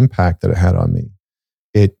understanding the impact that it had on me,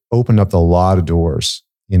 it opened up a lot of doors.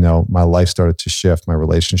 My life started to shift, my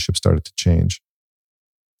relationship started to change.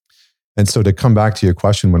 And so to come back to your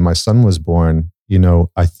question, when my son was born,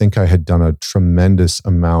 I think I had done a tremendous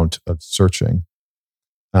amount of searching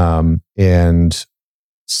and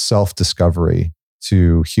self-discovery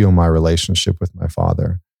to heal my relationship with my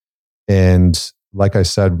father. And like I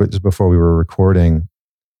said just before we were recording,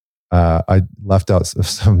 I left out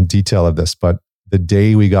some detail of this, but the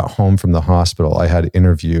day we got home from the hospital, I had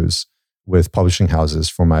interviews with publishing houses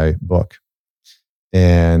for my book.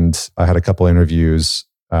 And I had a couple interviews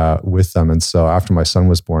with them. And so after my son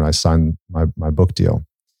was born, I signed my book deal.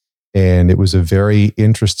 And it was a very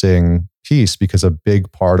interesting piece because a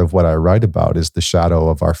big part of what I write about is the shadow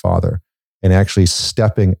of our father and actually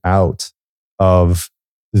stepping out of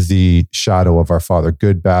the shadow of our father,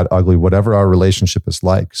 good, bad, ugly, whatever our relationship is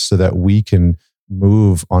like, so that we can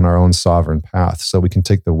move on our own sovereign path. So we can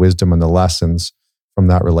take the wisdom and the lessons from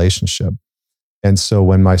that relationship. And so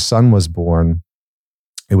when my son was born,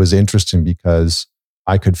 it was interesting because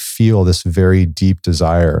I could feel this very deep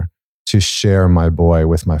desire to share my boy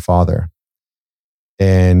with my father.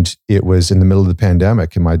 And it was in the middle of the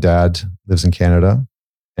pandemic, and my dad lives in Canada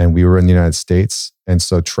and we were in the United States. And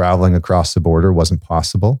so traveling across the border wasn't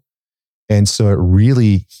possible. And so it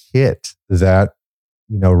really hit that,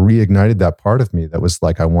 reignited that part of me that was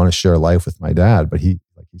like, I want to share life with my dad, but he's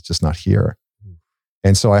just not here.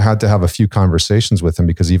 And so I had to have a few conversations with him,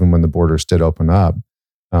 because even when the borders did open up,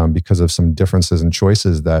 because of some differences and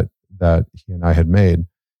choices that he and I had made,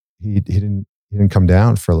 he didn't come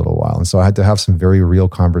down for a little while. And so I had to have some very real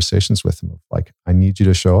conversations with him of like, I need you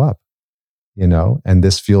to show up, and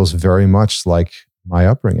this feels very much like my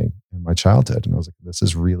upbringing and my childhood. And I was like, this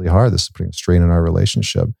is really hard. This is putting a strain on our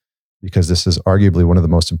relationship, because this is arguably one of the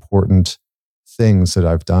most important things that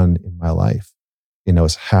I've done in my life,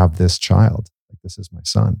 is have this child. Like, this is my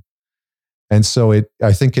son. And so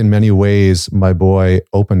I think in many ways, my boy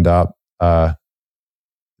opened up a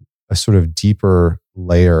sort of deeper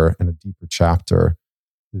layer and a deeper chapter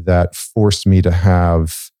that forced me to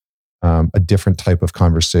have a different type of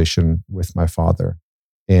conversation with my father.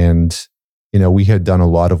 And, we had done a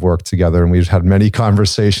lot of work together, and we'd had many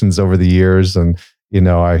conversations over the years. And,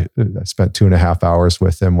 I spent 2.5 hours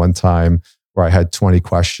with him one time where I had 20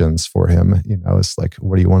 questions for him. It's like,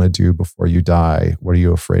 what do you want to do before you die? What are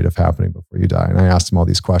you afraid of happening before you die? And I asked him all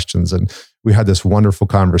these questions, and we had this wonderful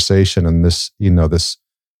conversation, and this, this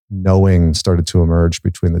knowing started to emerge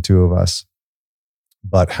between the two of us.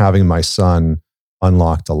 But having my son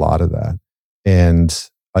unlocked a lot of that. And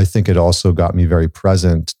I think it also got me very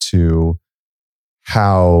present to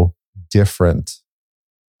how different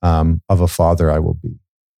of a father I will be,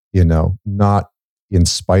 not in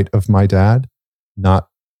spite of my dad, not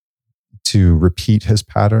to repeat his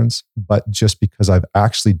patterns, but just because I've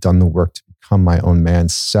actually done the work to become my own man,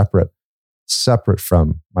 separate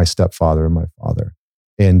from my stepfather and my father.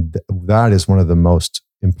 And that is one of the most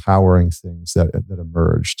empowering things that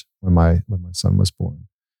emerged when my son was born,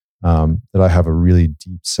 that I have a really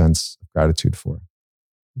deep sense of gratitude for.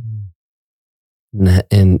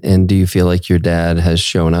 And do you feel like your dad has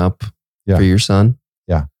shown up for your son?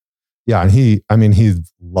 Yeah. And he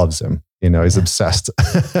loves him. He's obsessed.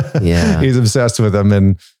 Yeah. He's obsessed with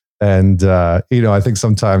him. And I think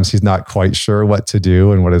sometimes he's not quite sure what to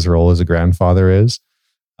do and what his role as a grandfather is,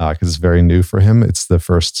 because it's very new for him. It's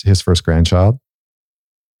his first grandchild.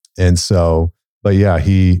 And so, but yeah,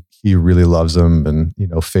 he really loves him, and,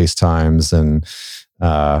 FaceTimes, and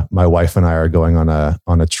my wife and I are going on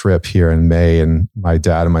a trip here in May, and my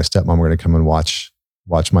dad and my stepmom are going to come and watch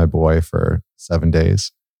my boy for 7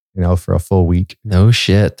 days, for a full week. No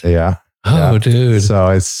shit. Yeah. Oh, dude. So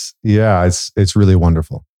it's really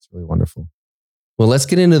wonderful. It's really wonderful. Well, let's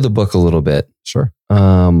get into the book a little bit. Sure.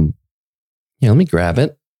 Let me grab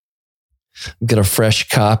it. Get a fresh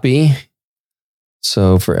copy.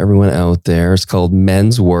 So for everyone out there, it's called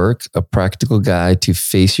Men's Work, a practical guide to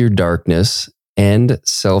face your darkness, end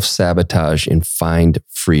self-sabotage, and find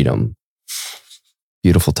freedom.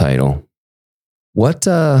 Beautiful title. What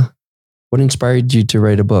inspired you to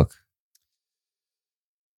write a book?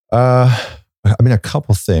 A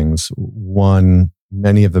couple things. One,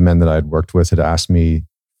 many of the men that I'd worked with had asked me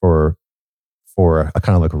for a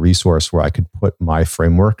kind of like a resource where I could put my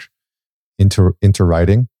framework into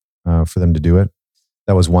writing for them to do it.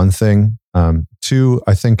 That was one thing. Two,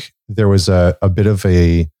 I think there was a bit of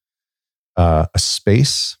a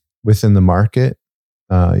space within the market.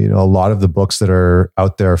 A lot of the books that are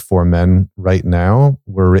out there for men right now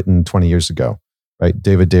were written 20 years ago, right?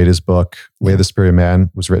 David Deda's book, Way of the Superior Man,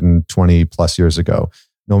 was written 20 plus years ago.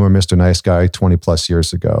 No More Mr. Nice Guy, 20 plus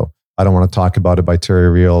years ago. I Don't Want to Talk About It by Terry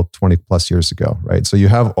Real, 20 plus years ago, right? So you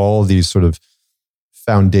have all these sort of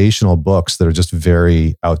foundational books that are just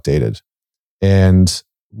very outdated. And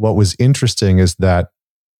what was interesting is that,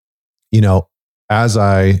 because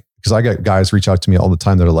I get guys reach out to me all the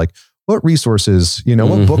time that are like, what resources,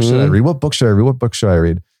 what book should I read? What book should I read? What book should I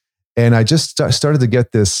read? And I just started to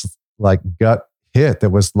get this like gut hit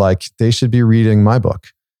that was like, they should be reading my book.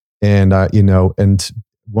 And, and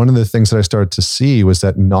one of the things that I started to see was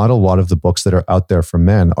that not a lot of the books that are out there for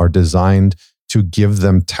men are designed to give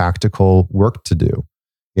them tactical work to do.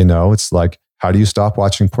 It's like, how do you stop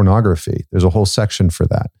watching pornography? There's a whole section for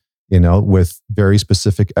that, with very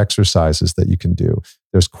specific exercises that you can do.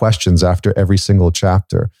 There's questions after every single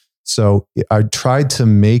chapter. So I tried to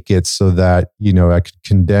make it so that, I could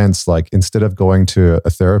condense, like, instead of going to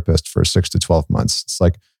a therapist for 6 to 12 months, it's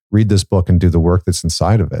like, read this book and do the work that's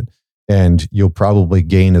inside of it. And you'll probably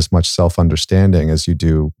gain as much self-understanding as you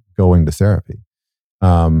do going to therapy.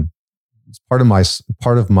 Part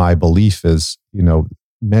of my belief is,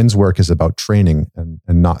 men's work is about training and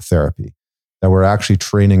not therapy. That we're actually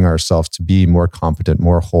training ourselves to be more competent,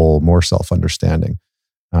 more whole, more self-understanding.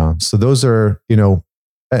 So those are,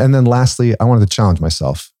 and then lastly, I wanted to challenge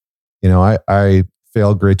myself. I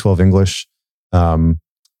failed grade 12 English,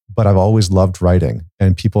 but I've always loved writing,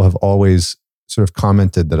 and people have always sort of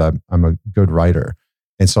commented that I'm a good writer.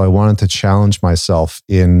 And so I wanted to challenge myself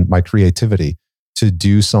in my creativity to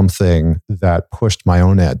do something that pushed my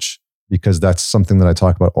own edge, because that's something that I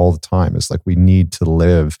talk about all the time. It's like we need to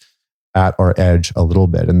live at our edge a little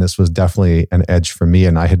bit. And this was definitely an edge for me.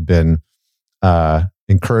 And I had been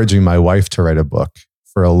encouraging my wife to write a book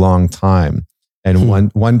for a long time. And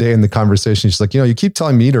one day in the conversation, she's like, you keep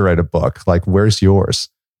telling me to write a book. Like, where's yours?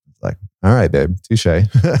 Like, all right, babe, touche.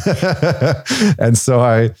 And so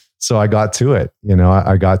I got to it.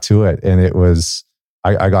 I got to it, and it was,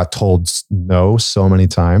 I got told no so many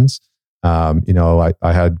times. I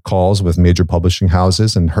had calls with major publishing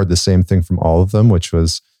houses and heard the same thing from all of them, which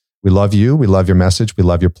was, we love you, we love your message, we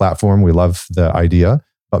love your platform, we love the idea,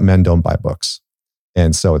 but men don't buy books.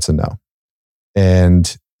 And so it's a no.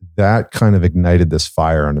 And that kind of ignited this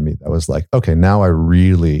fire under me that was like, okay, now I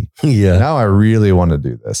really want to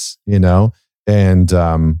do this, And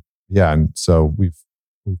and so we've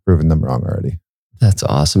proven them wrong already. That's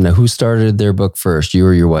awesome. Now, who started their book first? You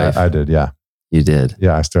or your wife? I did, yeah. You did?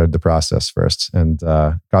 Yeah, I started the process first, and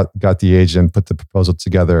got the agent, put the proposal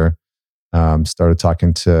together, started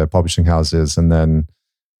talking to publishing houses, and then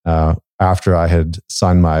after I had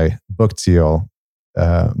signed my book deal,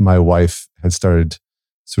 my wife had started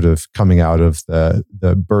sort of coming out of the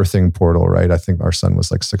birthing portal, right? I think our son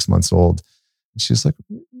was like 6 months old. And she's like,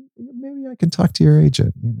 maybe I can talk to your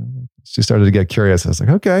agent. She started to get curious. I was like,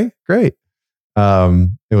 okay, great.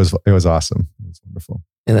 It was awesome. It was wonderful.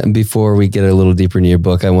 And before we get a little deeper into your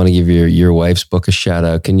book, I want to give your wife's book a shout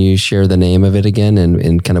out. Can you share the name of it again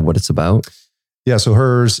and kind of what it's about? Yeah. So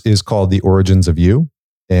hers is called The Origins of You.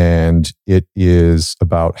 And it is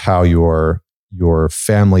about how your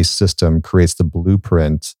family system creates the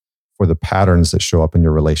blueprint for the patterns that show up in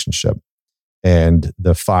your relationship and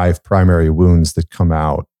the 5 primary wounds that come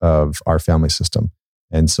out of our family system.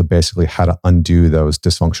 And so basically how to undo those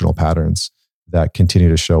dysfunctional patterns that continue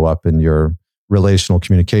to show up in your relational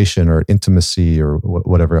communication or intimacy or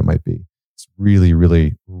whatever it might be. It's really,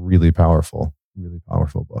 really, really powerful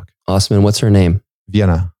book. Awesome. And what's her name?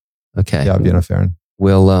 Vienna. Okay. Yeah, Vienna Farron.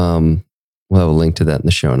 We'll have a link to that in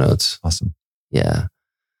the show notes. Awesome. Yeah. All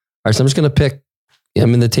right. So I'm just going to pick,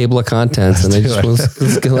 I'm in the table of contents and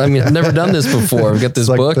I've never done this before. I've got this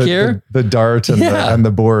book here. The dart and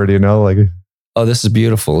the board, like. Oh, this is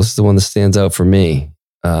beautiful. This is the one that stands out for me.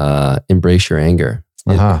 Embrace Your Anger.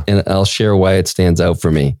 And I'll share why it stands out for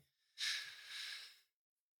me.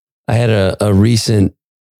 I had a recent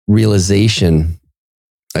realization.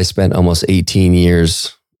 I spent almost 18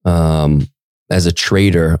 years as a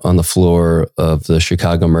trader on the floor of the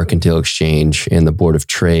Chicago Mercantile Exchange and the Board of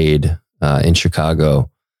Trade in Chicago.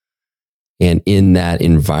 And in that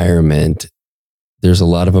environment, there's a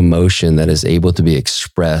lot of emotion that is able to be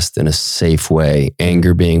expressed in a safe way.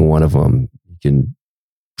 Anger being one of them. You can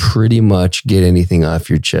pretty much get anything off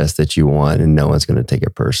your chest that you want and no one's going to take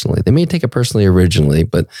it personally. They may take it personally originally,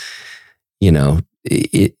 but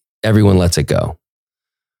everyone lets it go.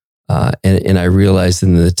 And I realized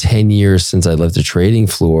in the 10 years since I left the trading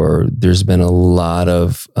floor, there's been a lot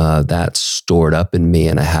of that stored up in me,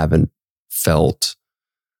 and I haven't felt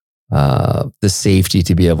the safety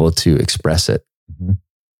to be able to express it. Mm-hmm.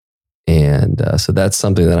 And so that's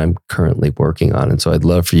something that I'm currently working on. And so I'd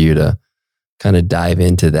love for you to kind of dive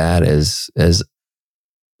into that as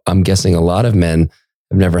I'm guessing a lot of men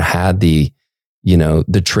have never had the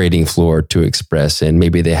trading floor to express, and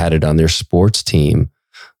maybe they had it on their sports team.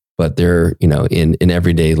 But they're, in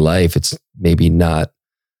everyday life, it's maybe not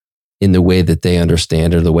in the way that they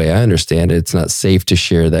understand or the way I understand it. It's not safe to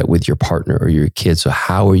share that with your partner or your kids. So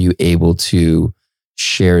how are you able to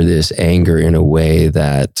share this anger in a way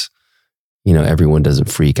that, everyone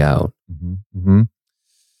doesn't freak out? Mm-hmm. Mm-hmm.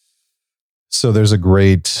 So there's a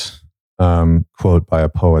great quote by a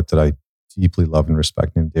poet that I deeply love and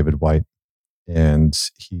respect named David White. And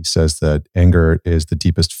he says that anger is the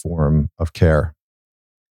deepest form of care.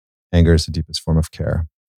 Anger is the deepest form of care.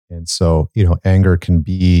 And so, anger can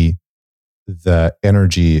be the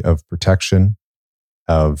energy of protection,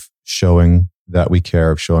 of showing that we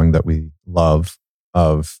care, of showing that we love,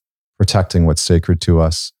 of protecting what's sacred to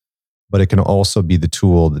us. But it can also be the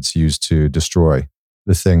tool that's used to destroy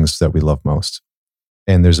the things that we love most.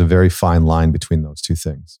 And there's a very fine line between those two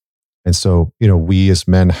things. And so, we as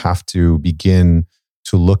men have to begin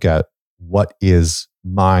to look at what is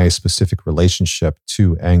my specific relationship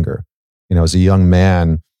to anger. As a young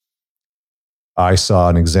man, I saw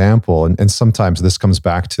an example, and sometimes this comes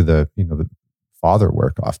back to the father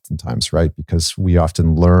work oftentimes, right? Because we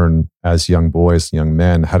often learn as young boys, young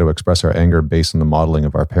men, how to express our anger based on the modeling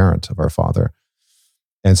of our parent, of our father.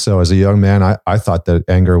 And so as a young man, I thought that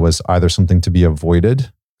anger was either something to be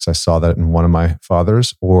avoided, because I saw that in one of my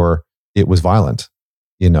fathers, or it was violent,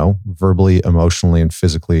 verbally, emotionally, and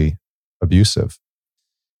physically abusive.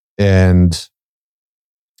 And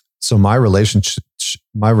so my relationship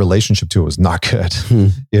to it was not good.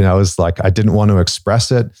 It was like, I didn't want to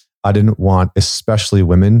express it. I didn't want, especially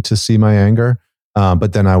women, to see my anger.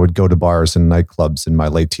 But then I would go to bars and nightclubs in my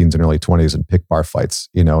late teens and early 20s and pick bar fights,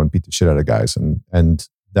 and beat the shit out of guys. And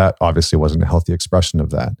that obviously wasn't a healthy expression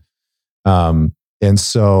of that.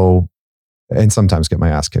 And sometimes get my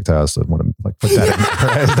ass kicked. I also want to put that in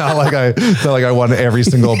there. It's not like I won every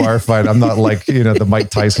single bar fight. I'm not like, the Mike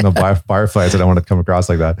Tyson of bar fights. I don't want to come across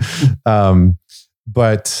like that.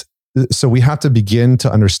 But so we have to begin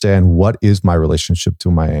to understand, what is my relationship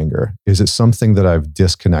to my anger? Is it something that I've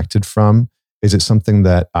disconnected from? Is it something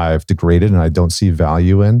that I've degraded and I don't see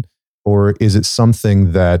value in? Or is it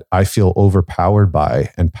something that I feel overpowered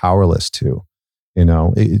by and powerless to?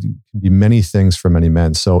 It can be many things for many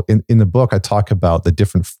men. So in the book, I talk about the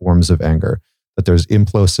different forms of anger, that there's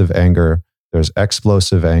implosive anger, there's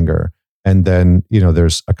explosive anger, and then,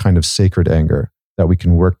 there's a kind of sacred anger that we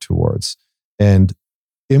can work towards. And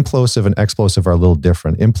implosive and explosive are a little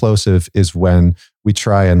different. Implosive is when we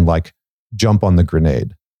try and jump on the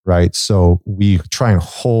grenade, right? So we try and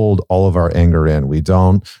hold all of our anger in. We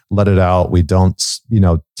don't let it out. We don't,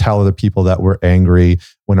 tell other people that we're angry.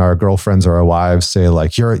 When our girlfriends or our wives say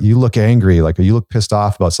you look angry, or you look pissed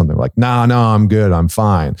off about something, we're like, no, I'm good. I'm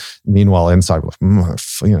fine. Meanwhile, inside, we're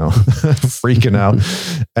freaking out.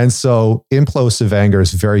 And so implosive anger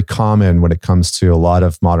is very common when it comes to a lot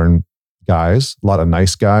of modern guys. A lot of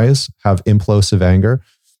nice guys have implosive anger.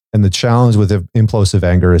 And the challenge with implosive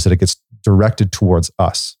anger is that it gets directed towards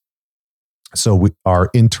us. So our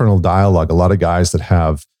internal dialogue, a lot of guys that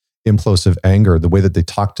have implosive anger, the way that they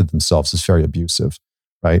talk to themselves is very abusive,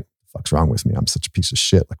 right? What's wrong with me? I'm such a piece of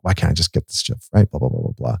shit. Why can't I just get this shit right? Blah, blah, blah,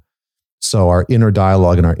 blah, blah. So our inner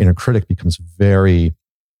dialogue and our inner critic becomes very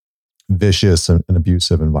vicious and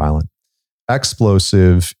abusive and violent.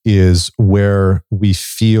 Explosive is where we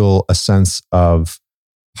feel a sense of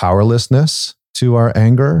powerlessness to our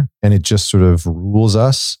anger, and it just sort of rules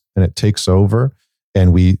us and it takes over,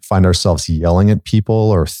 and we find ourselves yelling at people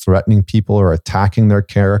or threatening people or attacking their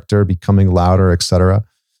character, becoming louder, etc.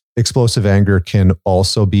 Explosive anger can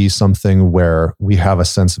also be something where we have a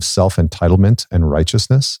sense of self-entitlement and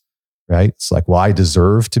righteousness, right? It's like, well, I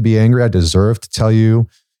deserve to be angry. I deserve to tell you,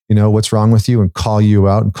 what's wrong with you and call you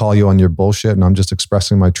out and call you on your bullshit. And I'm just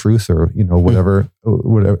expressing my truth, or,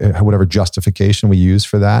 whatever justification we use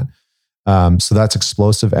for that. So that's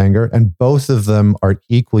explosive anger. And both of them are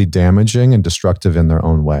equally damaging and destructive in their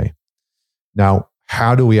own way. Now,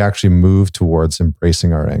 how do we actually move towards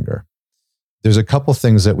embracing our anger? There's a couple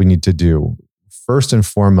things that we need to do. First and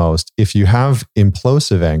foremost, if you have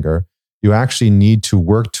implosive anger, you actually need to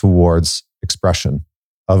work towards expression,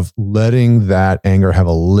 of letting that anger have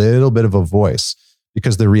a little bit of a voice.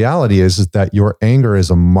 Because the reality is that your anger is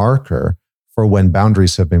a marker for when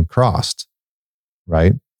boundaries have been crossed,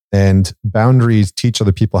 right? And boundaries teach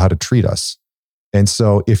other people how to treat us. And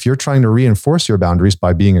so if you're trying to reinforce your boundaries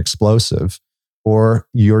by being explosive, or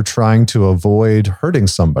you're trying to avoid hurting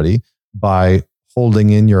somebody by holding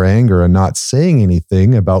in your anger and not saying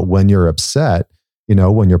anything about when you're upset,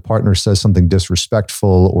 when your partner says something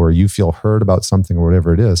disrespectful or you feel hurt about something or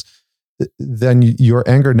whatever it is, then your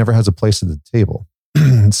anger never has a place at the table.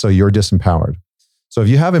 So you're disempowered. So if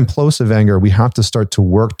you have implosive anger, we have to start to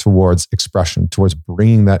work towards expression, towards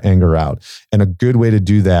bringing that anger out. And a good way to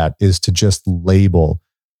do that is to just label,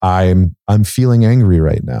 I'm feeling angry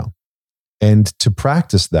right now. And to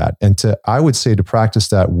practice that, and I would say to practice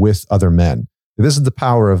that with other men. This is the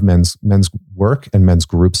power of men's work and men's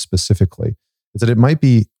groups specifically, is that it might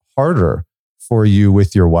be harder for you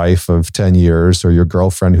with your wife of 10 years or your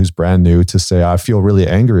girlfriend who's brand new to say, I feel really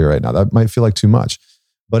angry right now. That might feel like too much.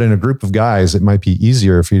 But in a group of guys, it might be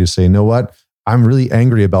easier for you to say, you know what? I'm really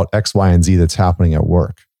angry about X, Y, and Z that's happening at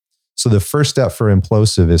work. So the first step for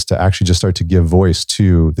implosive is to actually just start to give voice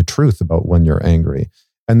to the truth about when you're angry.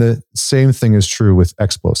 And the same thing is true with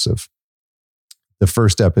explosive. The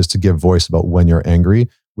first step is to give voice about when you're angry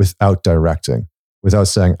without directing, without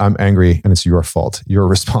saying, I'm angry and it's your fault. You're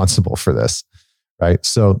responsible for this, right?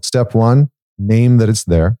 So step one, name that it's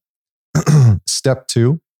there. Step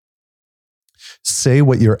two, say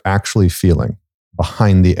what you're actually feeling.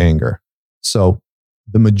 behind the anger. So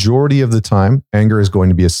the majority of the time, anger is going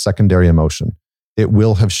to be a secondary emotion. It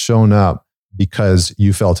will have shown up because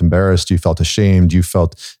you felt embarrassed, you felt ashamed, you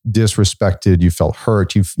felt disrespected, you felt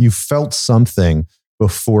hurt, you felt something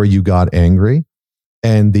before you got angry.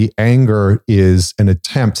 And the anger is an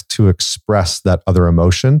attempt to express that other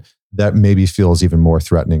emotion that maybe feels even more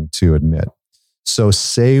threatening to admit. So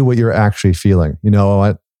say what you're actually feeling. You know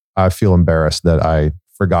what? I feel embarrassed that I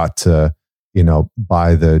forgot to,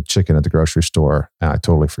 buy the chicken at the grocery store, and I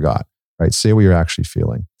totally forgot, right? Say what you're actually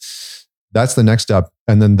feeling. That's the next step.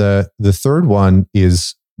 And then the third one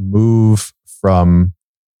is move from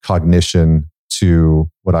cognition to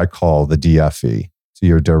what I call the DFE, to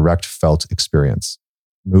your direct felt experience.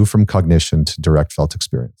 Move from cognition to direct felt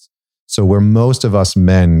experience. So where most of us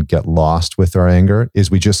men get lost with our anger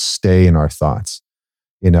is we just stay in our thoughts.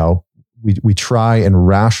 We try and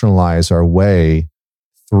rationalize our way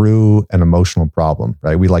through an emotional problem,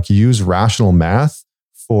 right? We use rational math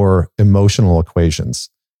for emotional equations.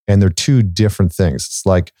 And they're two different things. It's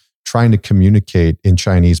like trying to communicate in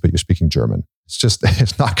Chinese, but you're speaking German.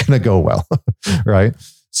 It's not going to go well, right?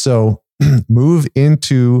 So move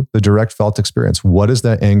into the direct felt experience. What does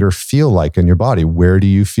that anger feel like in your body? Where do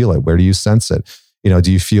you feel it? Where do you sense it?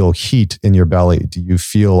 Do you feel heat in your belly? Do you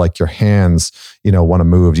feel like your hands, want to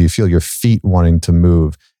move? Do you feel your feet wanting to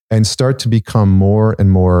move? And start to become more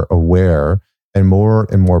and more aware and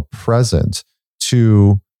more present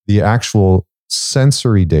to the actual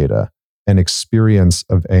sensory data and experience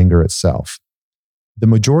of anger itself. The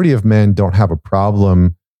majority of men don't have a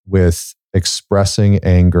problem with expressing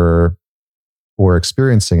anger or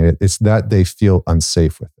experiencing it. It's that they feel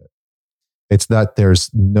unsafe with it. It's that there's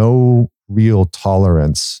no real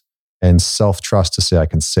tolerance and self-trust to say, I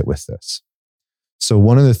can sit with this. So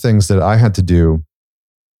one of the things that I had to do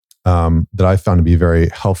that I found to be very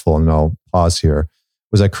helpful, and I'll pause here,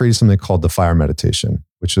 was I created something called the fire meditation,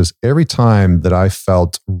 which was every time that I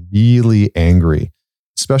felt really angry,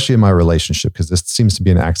 especially in my relationship, because this seems to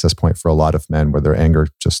be an access point for a lot of men where their anger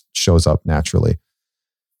just shows up naturally.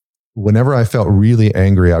 Whenever I felt really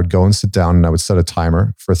angry, I would go and sit down and I would set a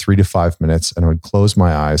timer for 3 to 5 minutes, and I would close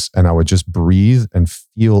my eyes and I would just breathe and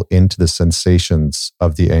feel into the sensations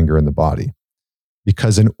of the anger in the body.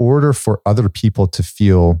 Because in order for other people to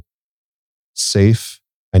feel safe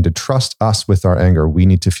and to trust us with our anger, we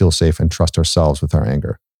need to feel safe and trust ourselves with our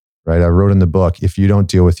anger, right? I wrote in the book, if you don't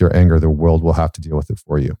deal with your anger, the world will have to deal with it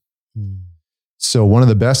for you. So one of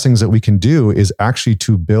the best things that we can do is actually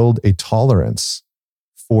to build a tolerance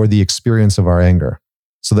for the experience of our anger,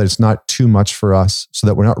 so that it's not too much for us, so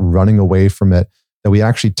that we're not running away from it, that we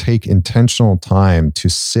actually take intentional time to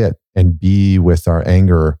sit and be with our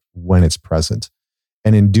anger when it's present.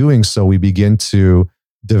 And in doing so, we begin to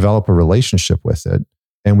develop a relationship with it.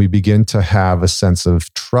 And we begin to have a sense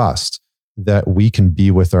of trust that we can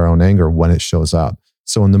be with our own anger when it shows up.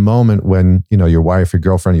 So in the moment when, your wife, your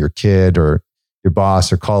girlfriend, your kid, or your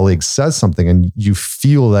boss or colleague says something and you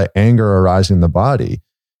feel that anger arising in the body,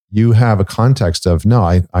 you have a context of, no,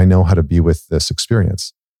 I know how to be with this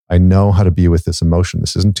experience. I know how to be with this emotion.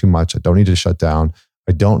 This isn't too much. I don't need to shut down.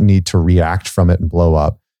 I don't need to react from it and blow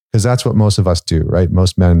up. Because that's what most of us do, right?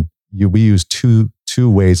 Most men, we use two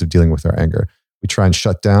ways of dealing with our anger. We try and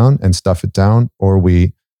shut down and stuff it down, or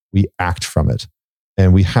we act from it.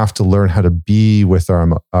 And we have to learn how to be with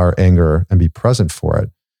our anger and be present for it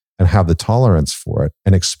and have the tolerance for it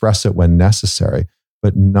and express it when necessary,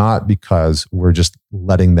 but not because we're just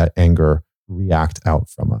letting that anger react out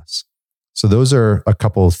from us. So those are a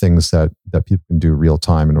couple of things that people can do real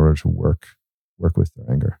time in order to work with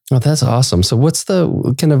their anger. Oh, that's awesome. So what's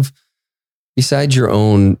the kind of, besides your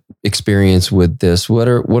own experience with this, what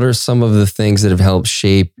are some of the things that have helped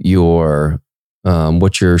shape your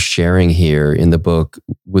what you're sharing here in the book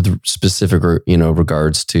with specific,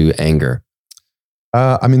 regards to anger?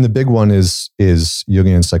 The big one is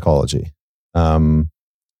Jungian psychology.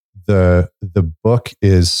 The book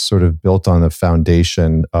is sort of built on the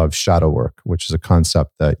foundation of shadow work, which is a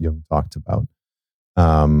concept that Jung talked about.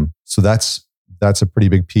 So that's a pretty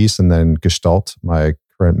big piece. And then Gestalt, my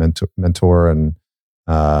current mentor and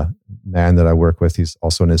man that I work with, he's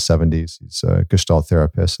also in his 70s. He's a Gestalt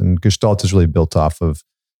therapist. And Gestalt is really built off of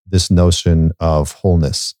this notion of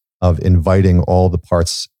wholeness, of inviting all the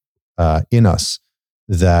parts in us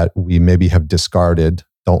that we maybe have discarded,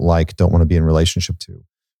 don't want to be in relationship to,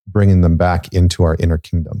 bringing them back into our inner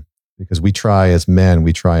kingdom. Because we try as men,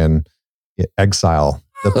 and exile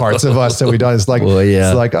the parts of us that we don't. It's like,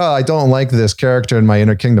 It's like, oh, I don't like this character in my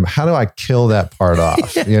inner kingdom. How do I kill that part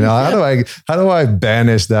off? How do I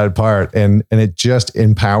banish that part? And it just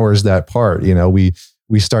empowers that part. We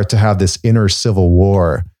we start to have this inner civil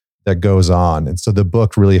war that goes on. And so the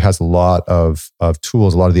book really has a lot of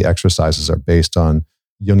tools. A lot of the exercises are based on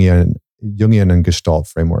Jungian and Gestalt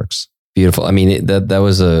frameworks. Beautiful. I mean, that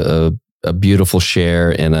was a beautiful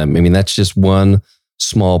share. And I mean, that's just one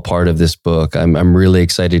small part of this book. I'm really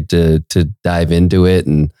excited to dive into it.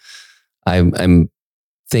 And I'm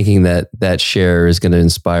thinking that share is going to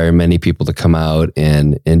inspire many people to come out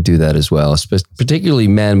and do that as well, particularly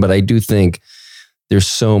men. But I do think there's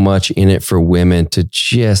so much in it for women to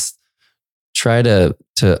just try to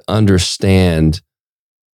understand,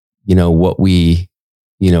 what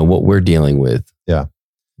we're dealing with. Yeah.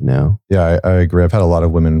 Yeah, I agree. I've had a lot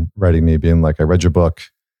of women writing me being like, I read your book.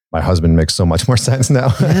 My husband makes so much more sense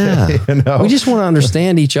now. Yeah. We just want to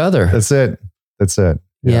understand each other. That's it.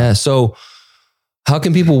 Yeah. So how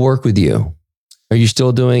can people work with you? Are you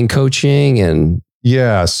still doing coaching and...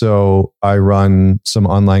 Yeah. So I run some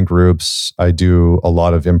online groups. I do a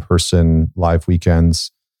lot of in-person live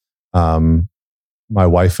weekends. My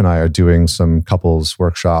wife and I are doing some couples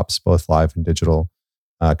workshops, both live and digital,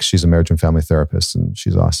 because she's a marriage and family therapist and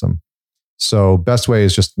she's awesome. So best way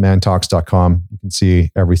is just mantalks.com. You can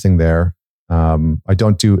see everything there. I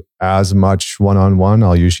don't do as much one-on-one.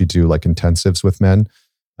 I'll usually do like intensives with men,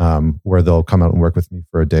 where they'll come out and work with me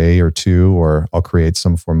for a day or two, or I'll create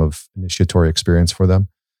some form of initiatory experience for them.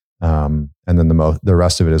 And then the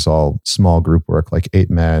rest of it is all small group work, like 8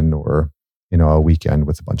 men or, a weekend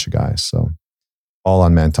with a bunch of guys. So all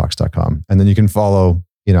on mantalks.com. And then you can follow,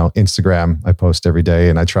 Instagram. I post every day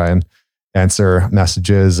and I try and answer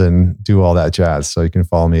messages and do all that jazz. So you can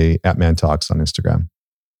follow me at ManTalks on Instagram.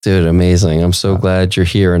 Dude, amazing. I'm so glad you're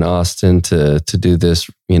here in Austin to do this,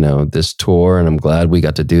 this tour. And I'm glad we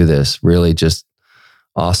got to do this. Really just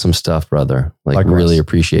awesome stuff, brother. Likewise. Really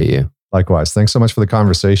appreciate you. Likewise. Thanks so much for the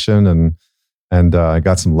conversation. And I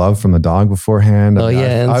got some love from the dog beforehand. Oh,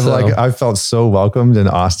 yeah. I've felt so welcomed in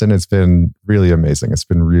Austin. It's been really amazing. It's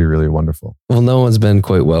been really, really wonderful. Well, no one's been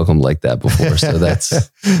quite welcomed like that before. So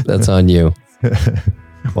that's on you.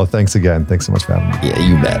 Well, thanks again. Thanks so much for having me. Yeah,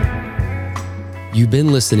 you bet. You've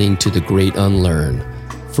been listening to The Great Unlearn.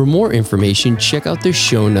 For more information, check out the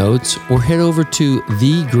show notes or head over to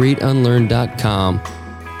thegreatunlearn.com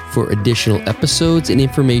for additional episodes and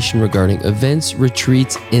information regarding events,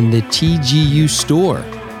 retreats, and the TGU store.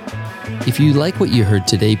 If you like what you heard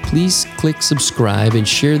today, please click subscribe and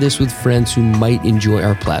share this with friends who might enjoy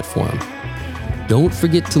our platform. Don't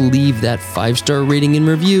forget to leave that 5-star rating and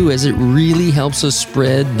review, as it really helps us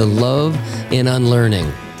spread the love and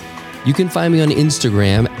unlearning. You can find me on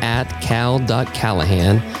Instagram at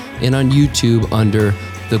cal.callahan and on YouTube under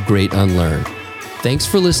The Great Unlearn. Thanks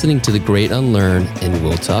for listening to The Great Unlearn, and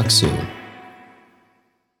we'll talk soon.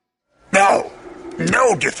 No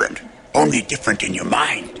different. Only different in your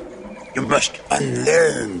mind. You must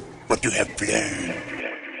unlearn what you have learned.